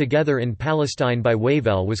force put together in Palestine by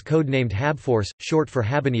Wavell was codenamed Habforce, short for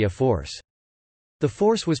Habaniya Force. The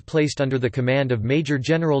force was placed under the command of Major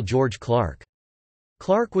General George Clark.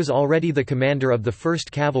 Clark was already the commander of the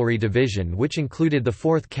 1st Cavalry Division, which included the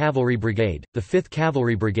 4th Cavalry Brigade, the 5th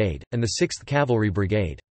Cavalry Brigade, and the 6th Cavalry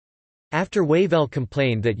Brigade. After Wavell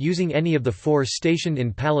complained that using any of the force stationed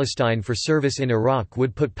in Palestine for service in Iraq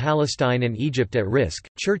would put Palestine and Egypt at risk,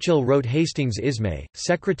 Churchill wrote Hastings Ismay,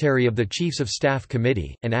 Secretary of the Chiefs of Staff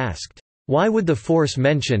Committee, and asked, "Why would the force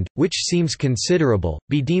mentioned, which seems considerable,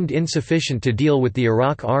 be deemed insufficient to deal with the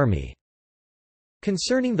Iraq Army?"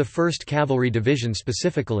 Concerning the 1st Cavalry Division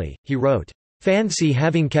specifically, he wrote, "Fancy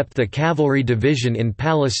having kept the cavalry division in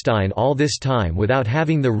Palestine all this time without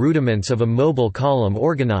having the rudiments of a mobile column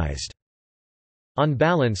organized." On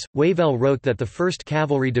balance, Wavell wrote that the 1st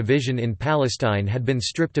Cavalry Division in Palestine had been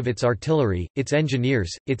stripped of its artillery, its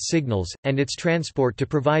engineers, its signals, and its transport to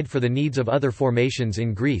provide for the needs of other formations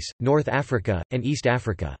in Greece, North Africa, and East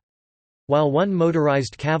Africa. While one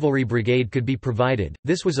motorized cavalry brigade could be provided,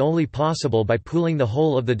 this was only possible by pooling the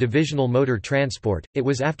whole of the divisional motor transport. It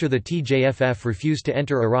was after the TJFF refused to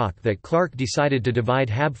enter Iraq that Clark decided to divide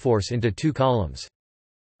Hab force into 2 columns.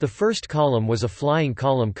 The first column was a flying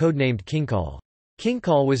column codenamed Kingcall.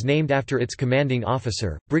 Kingcall was named after its commanding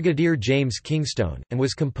officer, Brigadier James Kingstone, and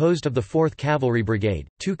was composed of the 4th Cavalry Brigade,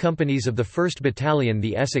 2 companies of the 1st Battalion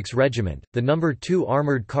the Essex Regiment, the No. 2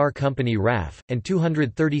 Armoured Car Company RAF, and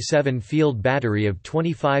 237 Field Battery of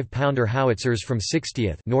 25-pounder howitzers from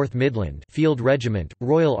 60th North Midland Field Regiment,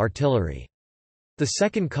 Royal Artillery. The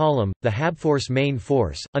second column, the Habforce Main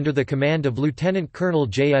Force, under the command of Lieutenant Colonel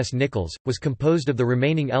J. S. Nichols, was composed of the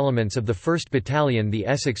remaining elements of the 1st Battalion the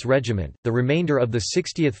Essex Regiment, the remainder of the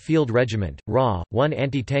 60th Field Regiment, RA, 1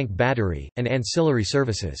 anti-tank battery, and ancillary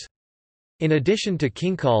services. In addition to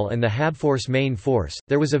Kingcall and the Habforce Main Force,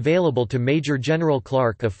 there was available to Major General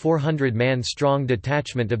Clark a 400-man strong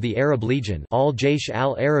detachment of the Arab Legion al-Jaysh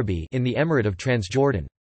al-Arabi in the Emirate of Transjordan.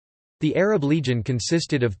 The Arab Legion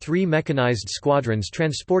consisted of 3 mechanized squadrons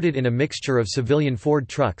transported in a mixture of civilian Ford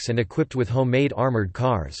trucks and equipped with homemade armored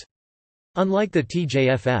cars. Unlike the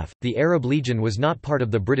TJFF, the Arab Legion was not part of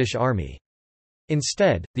the British Army.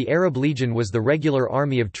 Instead, the Arab Legion was the regular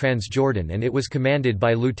army of Transjordan and it was commanded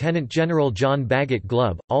by Lieutenant General John Bagot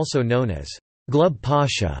Glubb, also known as Glubb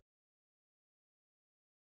Pasha.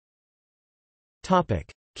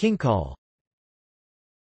 Kingcall.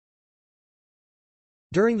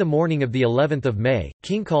 During the morning of the 11th of May,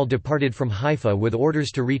 Kingcall departed from Haifa with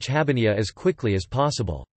orders to reach Habaniya as quickly as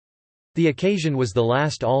possible. The occasion was the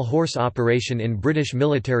last all-horse operation in British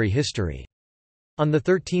military history. On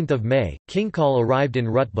 13 May, Kingcall arrived in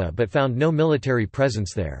Rutba but found no military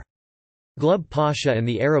presence there. Glubb Pasha and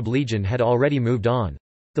the Arab Legion had already moved on.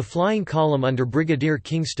 The flying column under Brigadier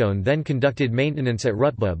Kingstone then conducted maintenance at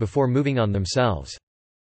Rutba before moving on themselves.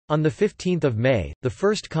 On 15 May, the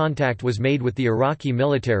first contact was made with the Iraqi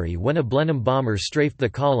military when a Blenheim bomber strafed the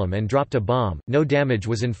column and dropped a bomb. No damage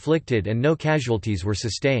was inflicted and no casualties were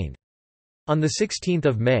sustained. On 16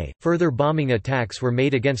 May, further bombing attacks were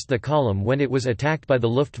made against the column when it was attacked by the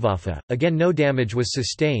Luftwaffe. Again no damage was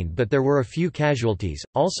sustained but there were a few casualties.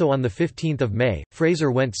 Also on 15 May,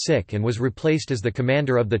 Fraser went sick and was replaced as the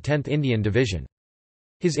commander of the 10th Indian Division.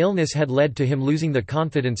 His illness had led to him losing the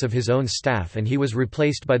confidence of his own staff and he was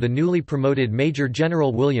replaced by the newly promoted Major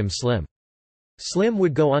General William Slim. Slim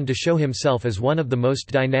would go on to show himself as one of the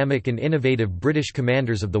most dynamic and innovative British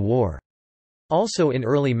commanders of the war. Also in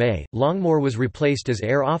early May, Longmore was replaced as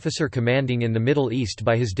Air Officer commanding in the Middle East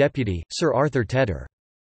by his deputy, Sir Arthur Tedder.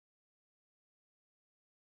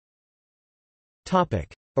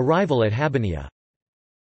 Arrival at Habaniya.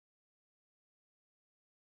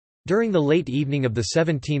 During the late evening of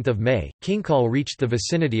 17 May, Kingcall reached the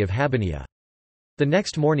vicinity of Habaniya. The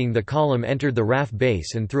next morning the column entered the RAF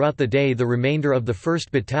base and throughout the day the remainder of the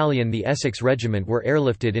 1st Battalion the Essex Regiment were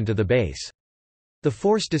airlifted into the base. The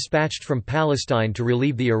force dispatched from Palestine to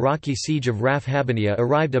relieve the Iraqi siege of RAF Habaniya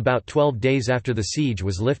arrived about 12 days after the siege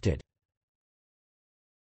was lifted.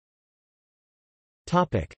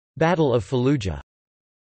 Battle of Fallujah.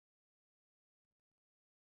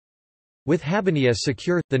 With Habaniya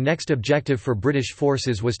secure, the next objective for British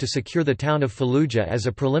forces was to secure the town of Fallujah as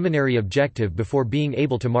a preliminary objective before being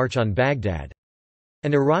able to march on Baghdad.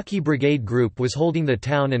 An Iraqi brigade group was holding the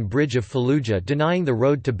town and bridge of Fallujah, denying the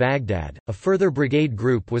road to Baghdad. A further brigade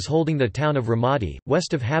group was holding the town of Ramadi,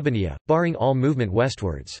 west of Habaniya, barring all movement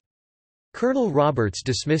westwards. Colonel Roberts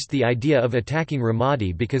dismissed the idea of attacking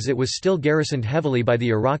Ramadi because it was still garrisoned heavily by the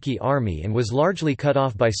Iraqi army and was largely cut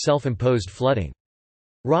off by self-imposed flooding.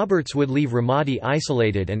 Roberts would leave Ramadi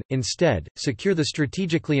isolated and, instead, secure the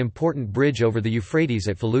strategically important bridge over the Euphrates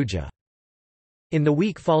at Fallujah. In the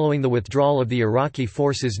week following the withdrawal of the Iraqi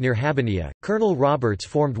forces near Habaniya, Colonel Roberts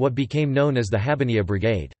formed what became known as the Habaniya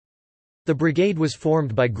Brigade. The brigade was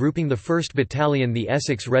formed by grouping the 1st Battalion the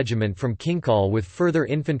Essex Regiment from Kingcall with further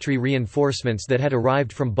infantry reinforcements that had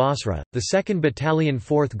arrived from Basra, the 2nd Battalion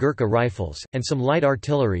 4th Gurkha Rifles, and some light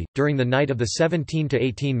artillery. During the night of 17 to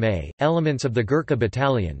 18 May, elements of the Gurkha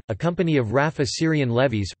Battalion, a company of RAF Assyrian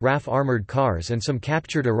levies, RAF armoured cars and some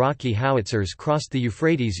captured Iraqi howitzers crossed the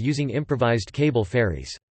Euphrates using improvised cable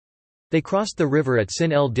ferries. They crossed the river at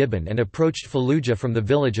Sin el Dibon and approached Fallujah from the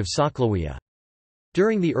village of Saklawiya.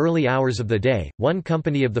 During the early hours of the day, one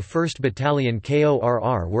company of the 1st Battalion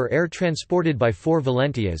KORR were air transported by 4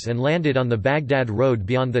 Valentias and landed on the Baghdad road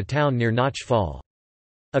beyond the town near Notch Fall.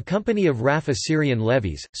 A company of RAF Assyrian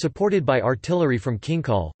levies, supported by artillery from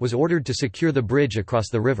Kinkal, was ordered to secure the bridge across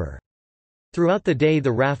the river. Throughout the day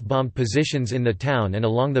the RAF bombed positions in the town and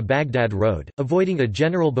along the Baghdad road, avoiding a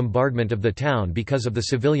general bombardment of the town because of the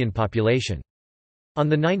civilian population. On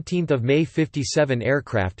 19 May 57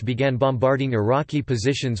 aircraft began bombarding Iraqi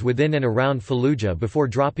positions within and around Fallujah before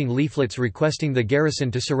dropping leaflets requesting the garrison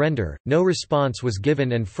to surrender. No response was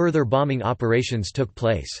given and further bombing operations took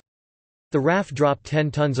place. The RAF dropped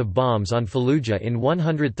 10 tons of bombs on Fallujah in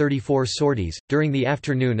 134 sorties. During the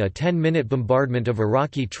afternoon, a 10-minute bombardment of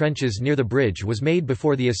Iraqi trenches near the bridge was made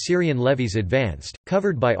before the Assyrian levies advanced,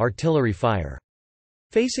 covered by artillery fire.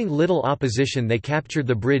 Facing little opposition, they captured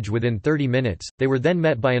the bridge within 30 minutes. They were then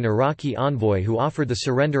met by an Iraqi envoy who offered the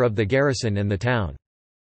surrender of the garrison and the town.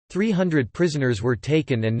 300 prisoners were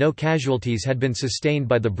taken and no casualties had been sustained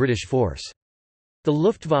by the British force. The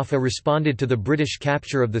Luftwaffe responded to the British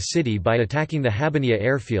capture of the city by attacking the Habaniya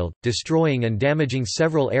airfield, destroying and damaging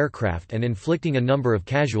several aircraft and inflicting a number of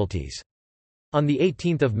casualties. On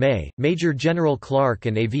 18 May, Major General Clark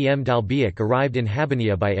and AVM Dalbiak arrived in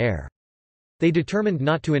Habaniya by air. They determined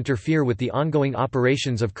not to interfere with the ongoing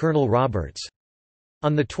operations of Colonel Roberts.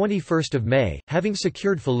 On 21 May, having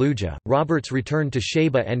secured Fallujah, Roberts returned to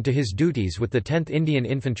Sheba and to his duties with the 10th Indian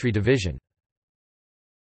Infantry Division.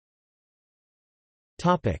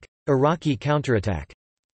 Iraqi counterattack.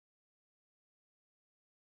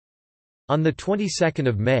 On the 22nd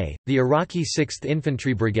of May, the Iraqi 6th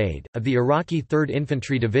Infantry Brigade, of the Iraqi 3rd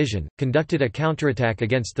Infantry Division, conducted a counterattack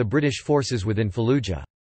against the British forces within Fallujah.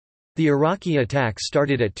 The Iraqi attack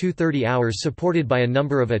started at 2:30 hours supported by a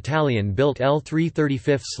number of Italian-built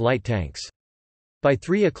L-335 light tanks. By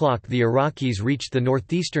 3 o'clock the Iraqis reached the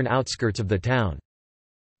northeastern outskirts of the town.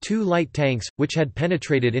 2 light tanks, which had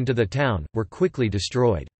penetrated into the town, were quickly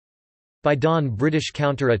destroyed. By dawn British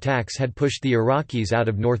counter-attacks had pushed the Iraqis out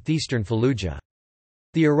of northeastern Fallujah.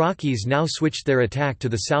 The Iraqis now switched their attack to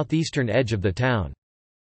the southeastern edge of the town.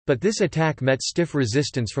 But this attack met stiff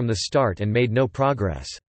resistance from the start and made no progress.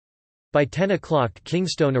 By 10 o'clock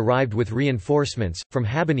Kingstone arrived with reinforcements, from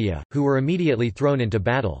Habaniya, who were immediately thrown into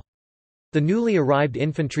battle. The newly arrived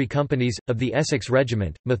infantry companies, of the Essex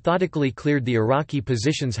Regiment, methodically cleared the Iraqi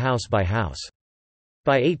positions house by house.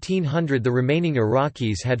 By 1800 the remaining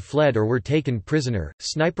Iraqis had fled or were taken prisoner,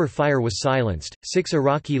 sniper fire was silenced, 6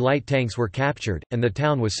 Iraqi light tanks were captured, and the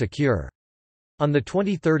town was secure. On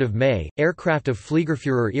 23 May, aircraft of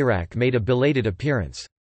Fliegerführer Iraq made a belated appearance.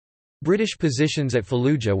 British positions at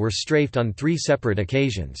Fallujah were strafed on 3 separate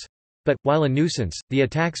occasions. But, while a nuisance, the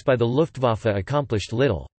attacks by the Luftwaffe accomplished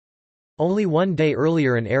little. Only one day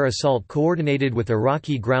earlier an air assault coordinated with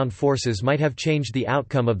Iraqi ground forces might have changed the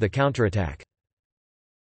outcome of the counterattack.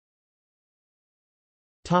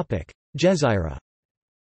 Jezira.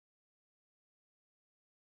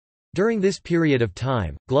 During this period of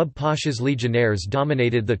time, Ghlub Pasha's legionnaires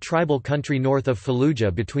dominated the tribal country north of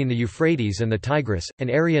Fallujah between the Euphrates and the Tigris, an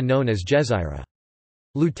area known as Jezira.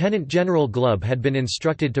 Lieutenant General Ghlub had been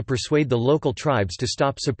instructed to persuade the local tribes to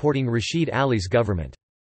stop supporting Rashid Ali's government.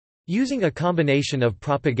 Using a combination of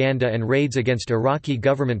propaganda and raids against Iraqi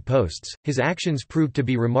government posts, his actions proved to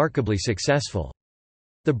be remarkably successful.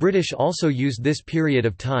 The British also used this period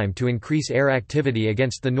of time to increase air activity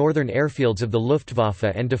against the northern airfields of the Luftwaffe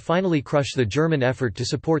and to finally crush the German effort to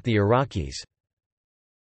support the Iraqis.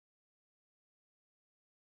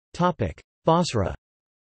 Basra.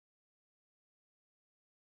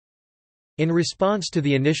 In response to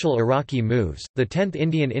the initial Iraqi moves, the 10th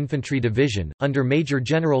Indian Infantry Division, under Major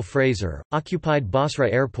General Fraser, occupied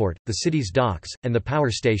Basra Airport, the city's docks, and the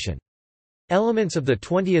power station. Elements of the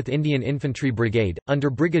 20th Indian Infantry Brigade, under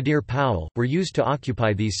Brigadier Powell, were used to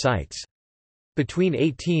occupy these sites. Between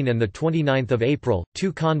 18 and 29 April,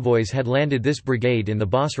 2 convoys had landed this brigade in the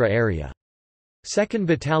Basra area. 2nd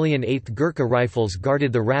Battalion 8th Gurkha Rifles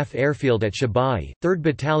guarded the RAF airfield at Shabai, 3rd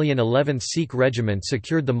Battalion 11th Sikh Regiment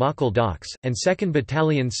secured the Makal docks, and 2nd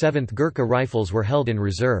Battalion 7th Gurkha Rifles were held in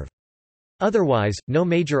reserve. Otherwise, no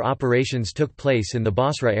major operations took place in the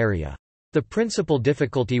Basra area. The principal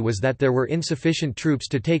difficulty was that there were insufficient troops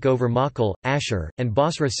to take over Makal, Ashur, and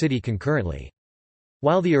Basra city concurrently.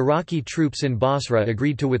 While the Iraqi troops in Basra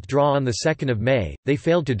agreed to withdraw on 2 May, they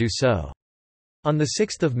failed to do so. On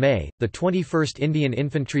 6 May, the 21st Indian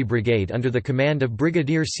Infantry Brigade under the command of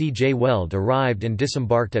Brigadier C. J. Weld arrived and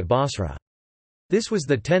disembarked at Basra. This was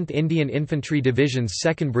the 10th Indian Infantry Division's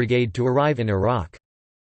 2nd Brigade to arrive in Iraq.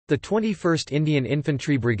 The 21st Indian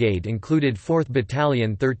Infantry Brigade included 4th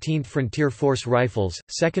Battalion 13th Frontier Force Rifles,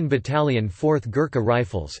 2nd Battalion 4th Gurkha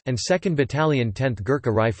Rifles, and 2nd Battalion 10th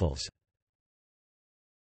Gurkha Rifles.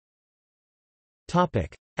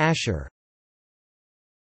 Asher.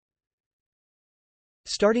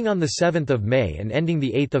 Starting on 7 May and ending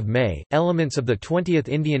 8 May, elements of the 20th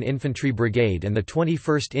Indian Infantry Brigade and the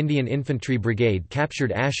 21st Indian Infantry Brigade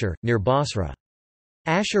captured Asher, near Basra.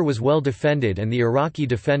 Asher was well defended and the Iraqi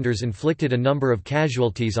defenders inflicted a number of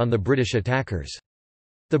casualties on the British attackers.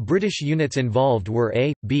 The British units involved were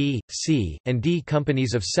A, B, C, and D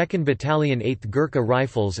companies of 2nd Battalion 8th Gurkha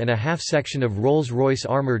Rifles and a half-section of Rolls-Royce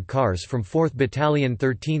armoured cars from 4th Battalion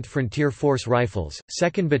 13th Frontier Force Rifles.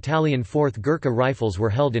 2nd Battalion 4th Gurkha Rifles were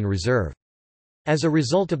held in reserve. As a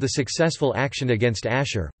result of the successful action against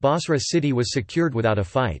Asher, Basra city was secured without a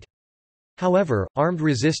fight. However, armed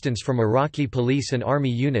resistance from Iraqi police and army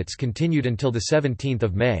units continued until 17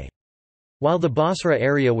 May. While the Basra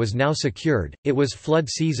area was now secured, it was flood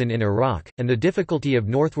season in Iraq, and the difficulty of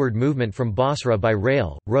northward movement from Basra by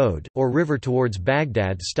rail, road, or river towards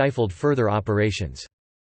Baghdad stifled further operations.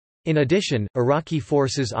 In addition, Iraqi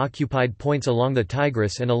forces occupied points along the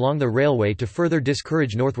Tigris and along the railway to further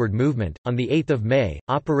discourage northward movement. On 8 May,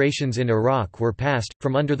 operations in Iraq were passed,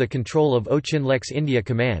 from under the control of Auchinleck's India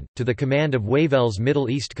Command, to the command of Wavell's Middle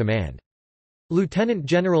East Command. Lieutenant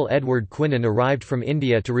General Edward Quinan arrived from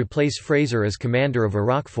India to replace Fraser as commander of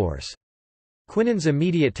Iraq Force. Quinan's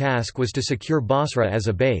immediate task was to secure Basra as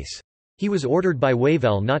a base. He was ordered by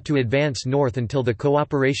Wavell not to advance north until the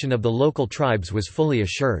cooperation of the local tribes was fully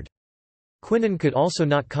assured. Quinan could also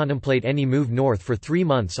not contemplate any move north for 3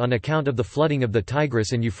 months on account of the flooding of the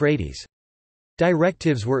Tigris and Euphrates.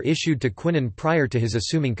 Directives were issued to Quinan prior to his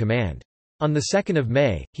assuming command. On 2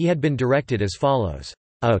 May, he had been directed as follows.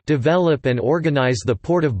 Develop and organize the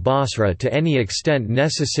port of Basra to any extent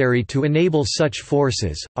necessary to enable such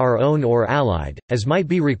forces, our own or allied, as might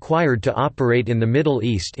be required to operate in the Middle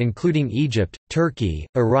East including Egypt, Turkey,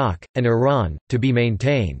 Iraq, and Iran, to be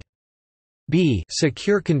maintained. B.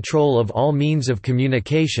 Secure control of all means of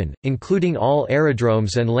communication, including all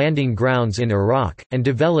aerodromes and landing grounds in Iraq, and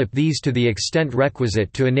develop these to the extent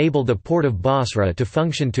requisite to enable the port of Basra to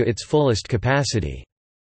function to its fullest capacity.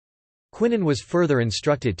 Quinan was further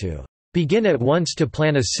instructed to begin at once to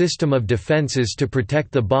plan a system of defences to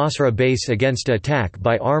protect the Basra base against attack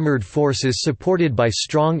by armoured forces supported by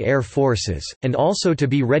strong air forces, and also to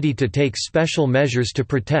be ready to take special measures to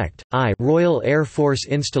protect, Royal Air Force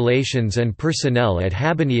installations and personnel at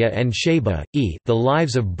Habaniya and Sheba, the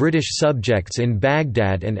lives of British subjects in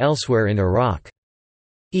Baghdad and elsewhere in Iraq,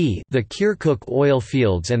 the Kirkuk oil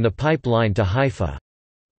fields and the pipeline to Haifa.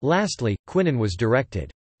 Lastly, Quinan was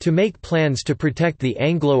directed to make plans to protect the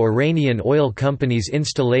Anglo-Iranian Oil Company's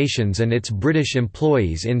installations and its British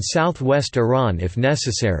employees in southwest Iran if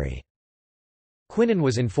necessary. Quinan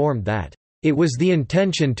was informed that it was the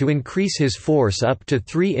intention to increase his force up to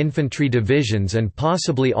 3 infantry divisions and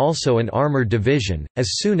possibly also an armoured division,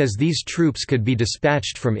 as soon as these troops could be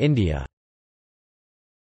dispatched from India.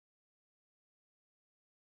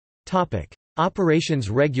 Operations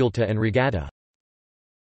Regulta and Regatta.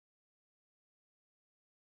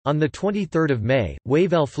 On 23 May,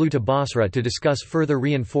 Wavell flew to Basra to discuss further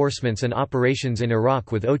reinforcements and operations in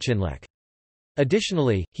Iraq with Auchinleck.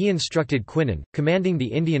 Additionally, he instructed Quinan, commanding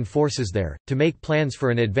the Indian forces there, to make plans for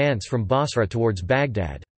an advance from Basra towards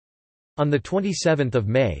Baghdad. On 27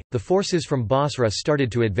 May, the forces from Basra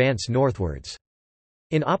started to advance northwards.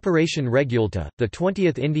 In Operation Regulta, the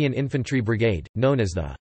 20th Indian Infantry Brigade, known as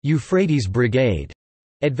the Euphrates Brigade,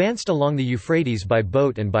 advanced along the Euphrates by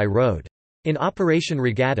boat and by road. In Operation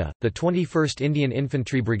Regatta, the 21st Indian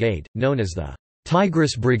Infantry Brigade, known as the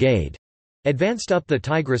Tigris Brigade, advanced up the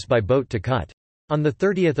Tigris by boat to Kut. On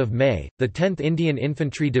 30 May, the 10th Indian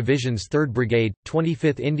Infantry Division's 3rd Brigade,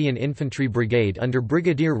 25th Indian Infantry Brigade under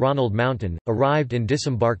Brigadier Ronald Mountain, arrived and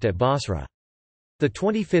disembarked at Basra. The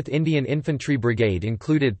 25th Indian Infantry Brigade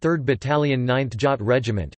included 3rd Battalion 9th Jat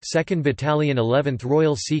Regiment, 2nd Battalion 11th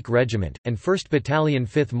Royal Sikh Regiment, and 1st Battalion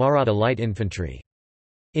 5th Maratha Light Infantry.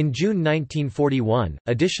 In June 1941,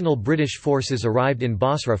 additional British forces arrived in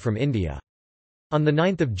Basra from India. On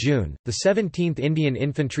 9 June, the 17th Indian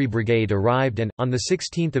Infantry Brigade arrived and, on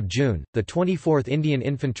 16 June, the 24th Indian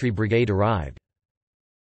Infantry Brigade arrived.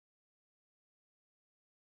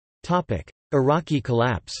 Iraqi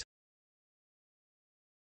collapse.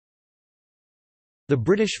 The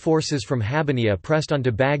British forces from Habaniya pressed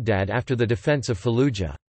onto Baghdad after the defence of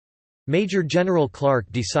Fallujah. Major General Clark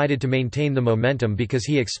decided to maintain the momentum because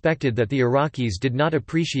he expected that the Iraqis did not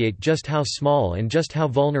appreciate just how small and just how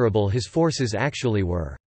vulnerable his forces actually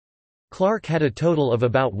were. Clark had a total of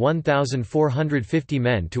about 1,450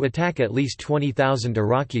 men to attack at least 20,000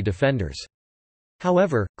 Iraqi defenders.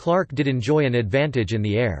 However, Clark did enjoy an advantage in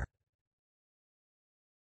the air.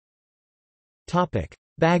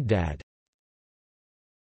 Baghdad.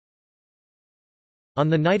 On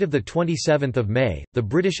the night of 27 May, the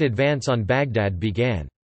British advance on Baghdad began.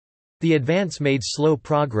 The advance made slow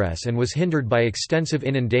progress and was hindered by extensive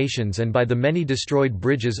inundations and by the many destroyed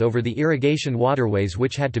bridges over the irrigation waterways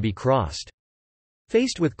which had to be crossed.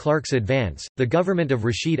 Faced with Clark's advance, the government of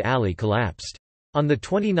Rashid Ali collapsed. On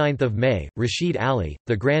 29 May, Rashid Ali,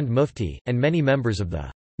 the Grand Mufti, and many members of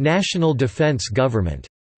the National Defense Government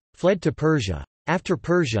fled to Persia. After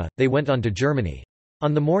Persia, they went on to Germany.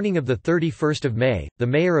 On the morning of 31 May, the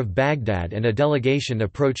mayor of Baghdad and a delegation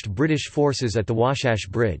approached British forces at the Washash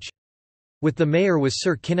Bridge. With the mayor was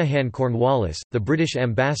Sir Kinahan Cornwallis, the British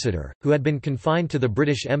ambassador, who had been confined to the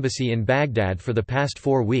British embassy in Baghdad for the past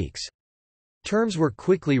 4 weeks. Terms were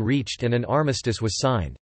quickly reached and an armistice was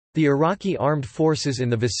signed. The Iraqi armed forces in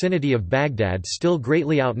the vicinity of Baghdad still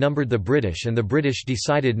greatly outnumbered the British, and the British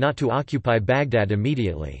decided not to occupy Baghdad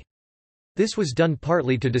immediately. This was done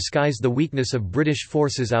partly to disguise the weakness of British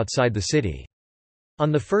forces outside the city.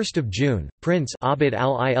 On 1 June, Prince Abd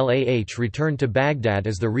al-Ilah returned to Baghdad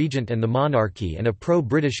as the regent, and the monarchy and a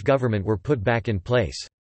pro-British government were put back in place.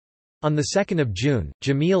 On 2 June,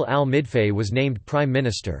 Jamil al-Midfay was named Prime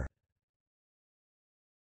Minister.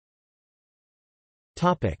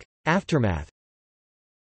 Aftermath.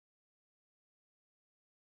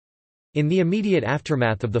 In the immediate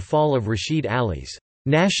aftermath of the fall of Rashid Ali's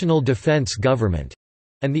National Defense Government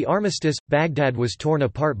and the armistice, Baghdad was torn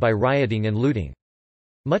apart by rioting and looting.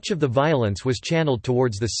 Much of the violence was channeled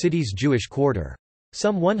towards the city's Jewish quarter.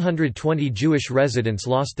 Some 120 Jewish residents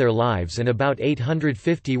lost their lives and about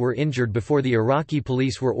 850 were injured before the Iraqi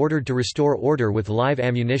police were ordered to restore order with live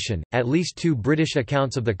ammunition. At least 2 British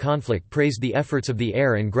accounts of the conflict praised the efforts of the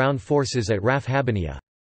air and ground forces at Raf Habaniya.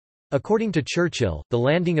 According to Churchill, the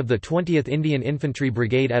landing of the 20th Indian Infantry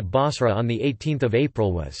Brigade at Basra on 18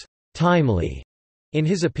 April was timely. In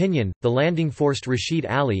his opinion, the landing forced Rashid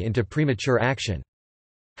Ali into premature action.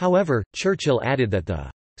 However, Churchill added that the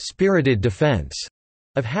spirited defence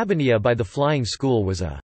of Habaniya by the flying school was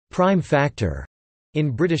a prime factor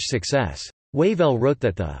in British success. Wavell wrote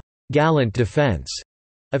that the gallant defence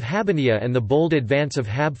of Habaniya and the bold advance of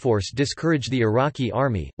Habforce discouraged the Iraqi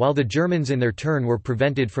army, while the Germans in their turn were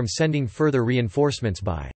prevented from sending further reinforcements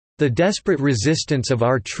by the desperate resistance of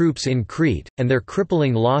our troops in Crete, and their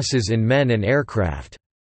crippling losses in men and aircraft.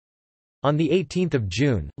 On 18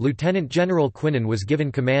 June, Lieutenant General Quinan was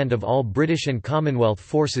given command of all British and Commonwealth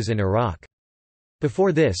forces in Iraq.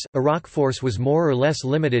 Before this, Iraq force was more or less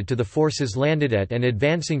limited to the forces landed at and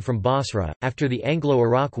advancing from Basra. After the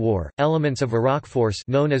Anglo-Iraq War, elements of Iraq force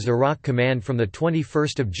known as Iraq Command from the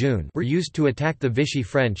 21st of June were used to attack the Vichy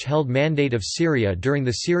French-held Mandate of Syria during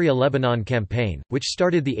the Syria-Lebanon campaign, which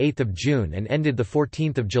started the 8th of June and ended the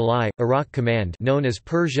 14th of July. Iraq Command, known as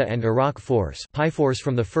Persia and Iraq Force, Force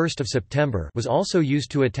from the 1st of September, was also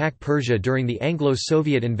used to attack Persia during the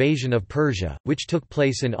Anglo-Soviet invasion of Persia, which took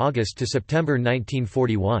place in August to September 1941.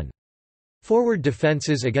 Forward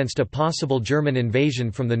defences against a possible German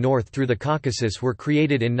invasion from the north through the Caucasus were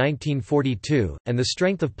created in 1942, and the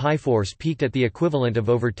strength of Force peaked at the equivalent of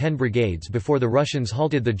over 10 brigades before the Russians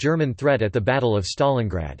halted the German threat at the Battle of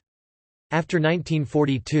Stalingrad. After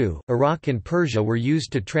 1942, Iraq and Persia were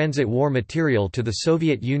used to transit war material to the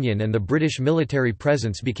Soviet Union, and the British military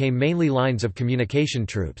presence became mainly lines of communication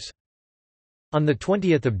troops. On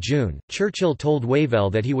 20 June, Churchill told Wavell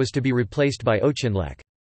that he was to be replaced by Auchinleck.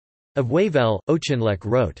 Of Wavell, Auchinleck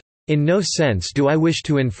wrote, "In no sense do I wish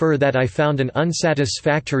to infer that I found an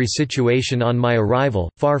unsatisfactory situation on my arrival,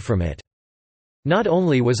 far from it. Not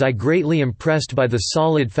only was I greatly impressed by the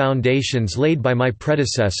solid foundations laid by my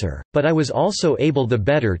predecessor, but I was also able the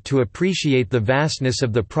better to appreciate the vastness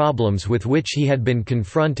of the problems with which he had been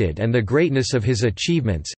confronted and the greatness of his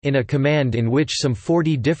achievements, in a command in which some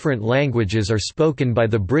 40 different languages are spoken by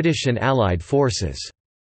the British and Allied forces."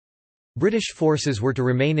 British forces were to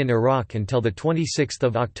remain in Iraq until 26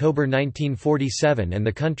 October 1947, and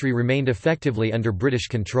the country remained effectively under British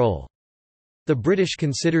control. The British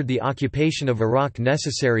considered the occupation of Iraq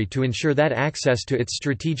necessary to ensure that access to its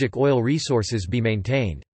strategic oil resources be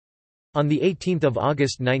maintained. On 18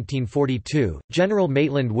 August 1942, General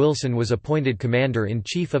Maitland Wilson was appointed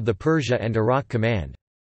Commander-in-Chief of the Persia and Iraq Command.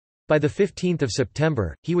 By 15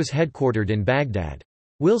 September, he was headquartered in Baghdad.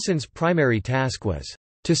 Wilson's primary task was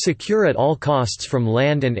to secure at all costs from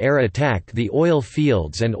land and air attack the oil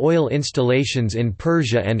fields and oil installations in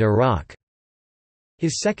Persia and Iraq.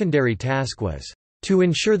 His secondary task was To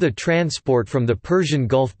ensure the transport from the Persian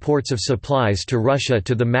Gulf ports of supplies to Russia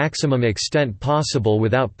to the maximum extent possible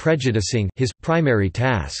without prejudicing his primary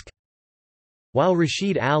task." While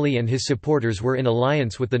Rashid Ali and his supporters were in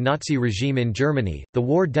alliance with the Nazi regime in Germany, the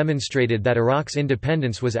war demonstrated that Iraq's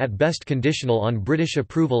independence was at best conditional on British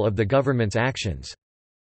approval of the government's actions.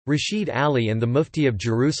 Rashid Ali and the Mufti of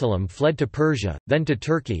Jerusalem fled to Persia, then to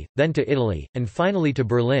Turkey, then to Italy, and finally to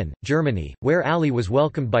Berlin, Germany, where Ali was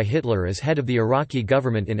welcomed by Hitler as head of the Iraqi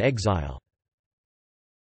government in exile.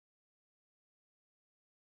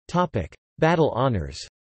 Battle honours.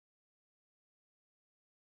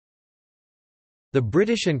 The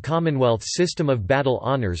British and Commonwealth's system of battle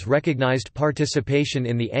honours recognised participation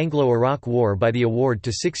in the Anglo-Iraqi War by the award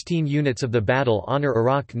to 16 units of the Battle Honour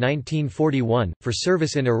Iraq 1941, for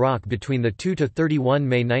service in Iraq between 2 to 31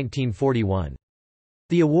 May 1941.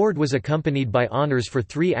 The award was accompanied by honours for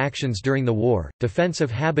 3 actions during the war: defense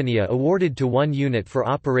of Habbaniyah awarded to 1 unit for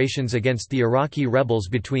operations against the Iraqi rebels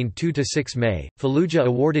between 2 to 6 May, Fallujah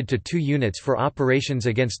awarded to 2 units for operations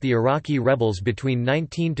against the Iraqi rebels between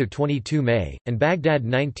 19 to 22 May, and Baghdad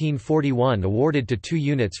 1941 awarded to 2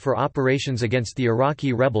 units for operations against the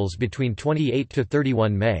Iraqi rebels between 28 to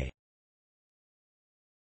 31 May.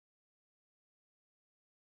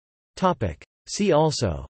 See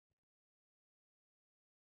also: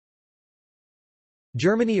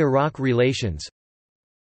 Germany–Iraq relations,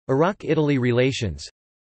 Iraq–Italy relations,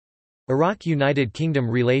 Iraq–United Kingdom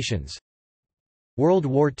relations, World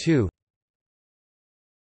War II.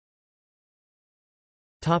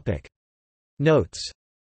 Notes.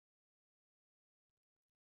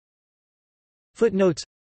 Footnotes.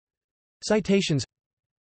 Citations.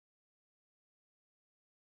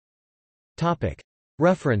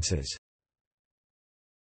 References.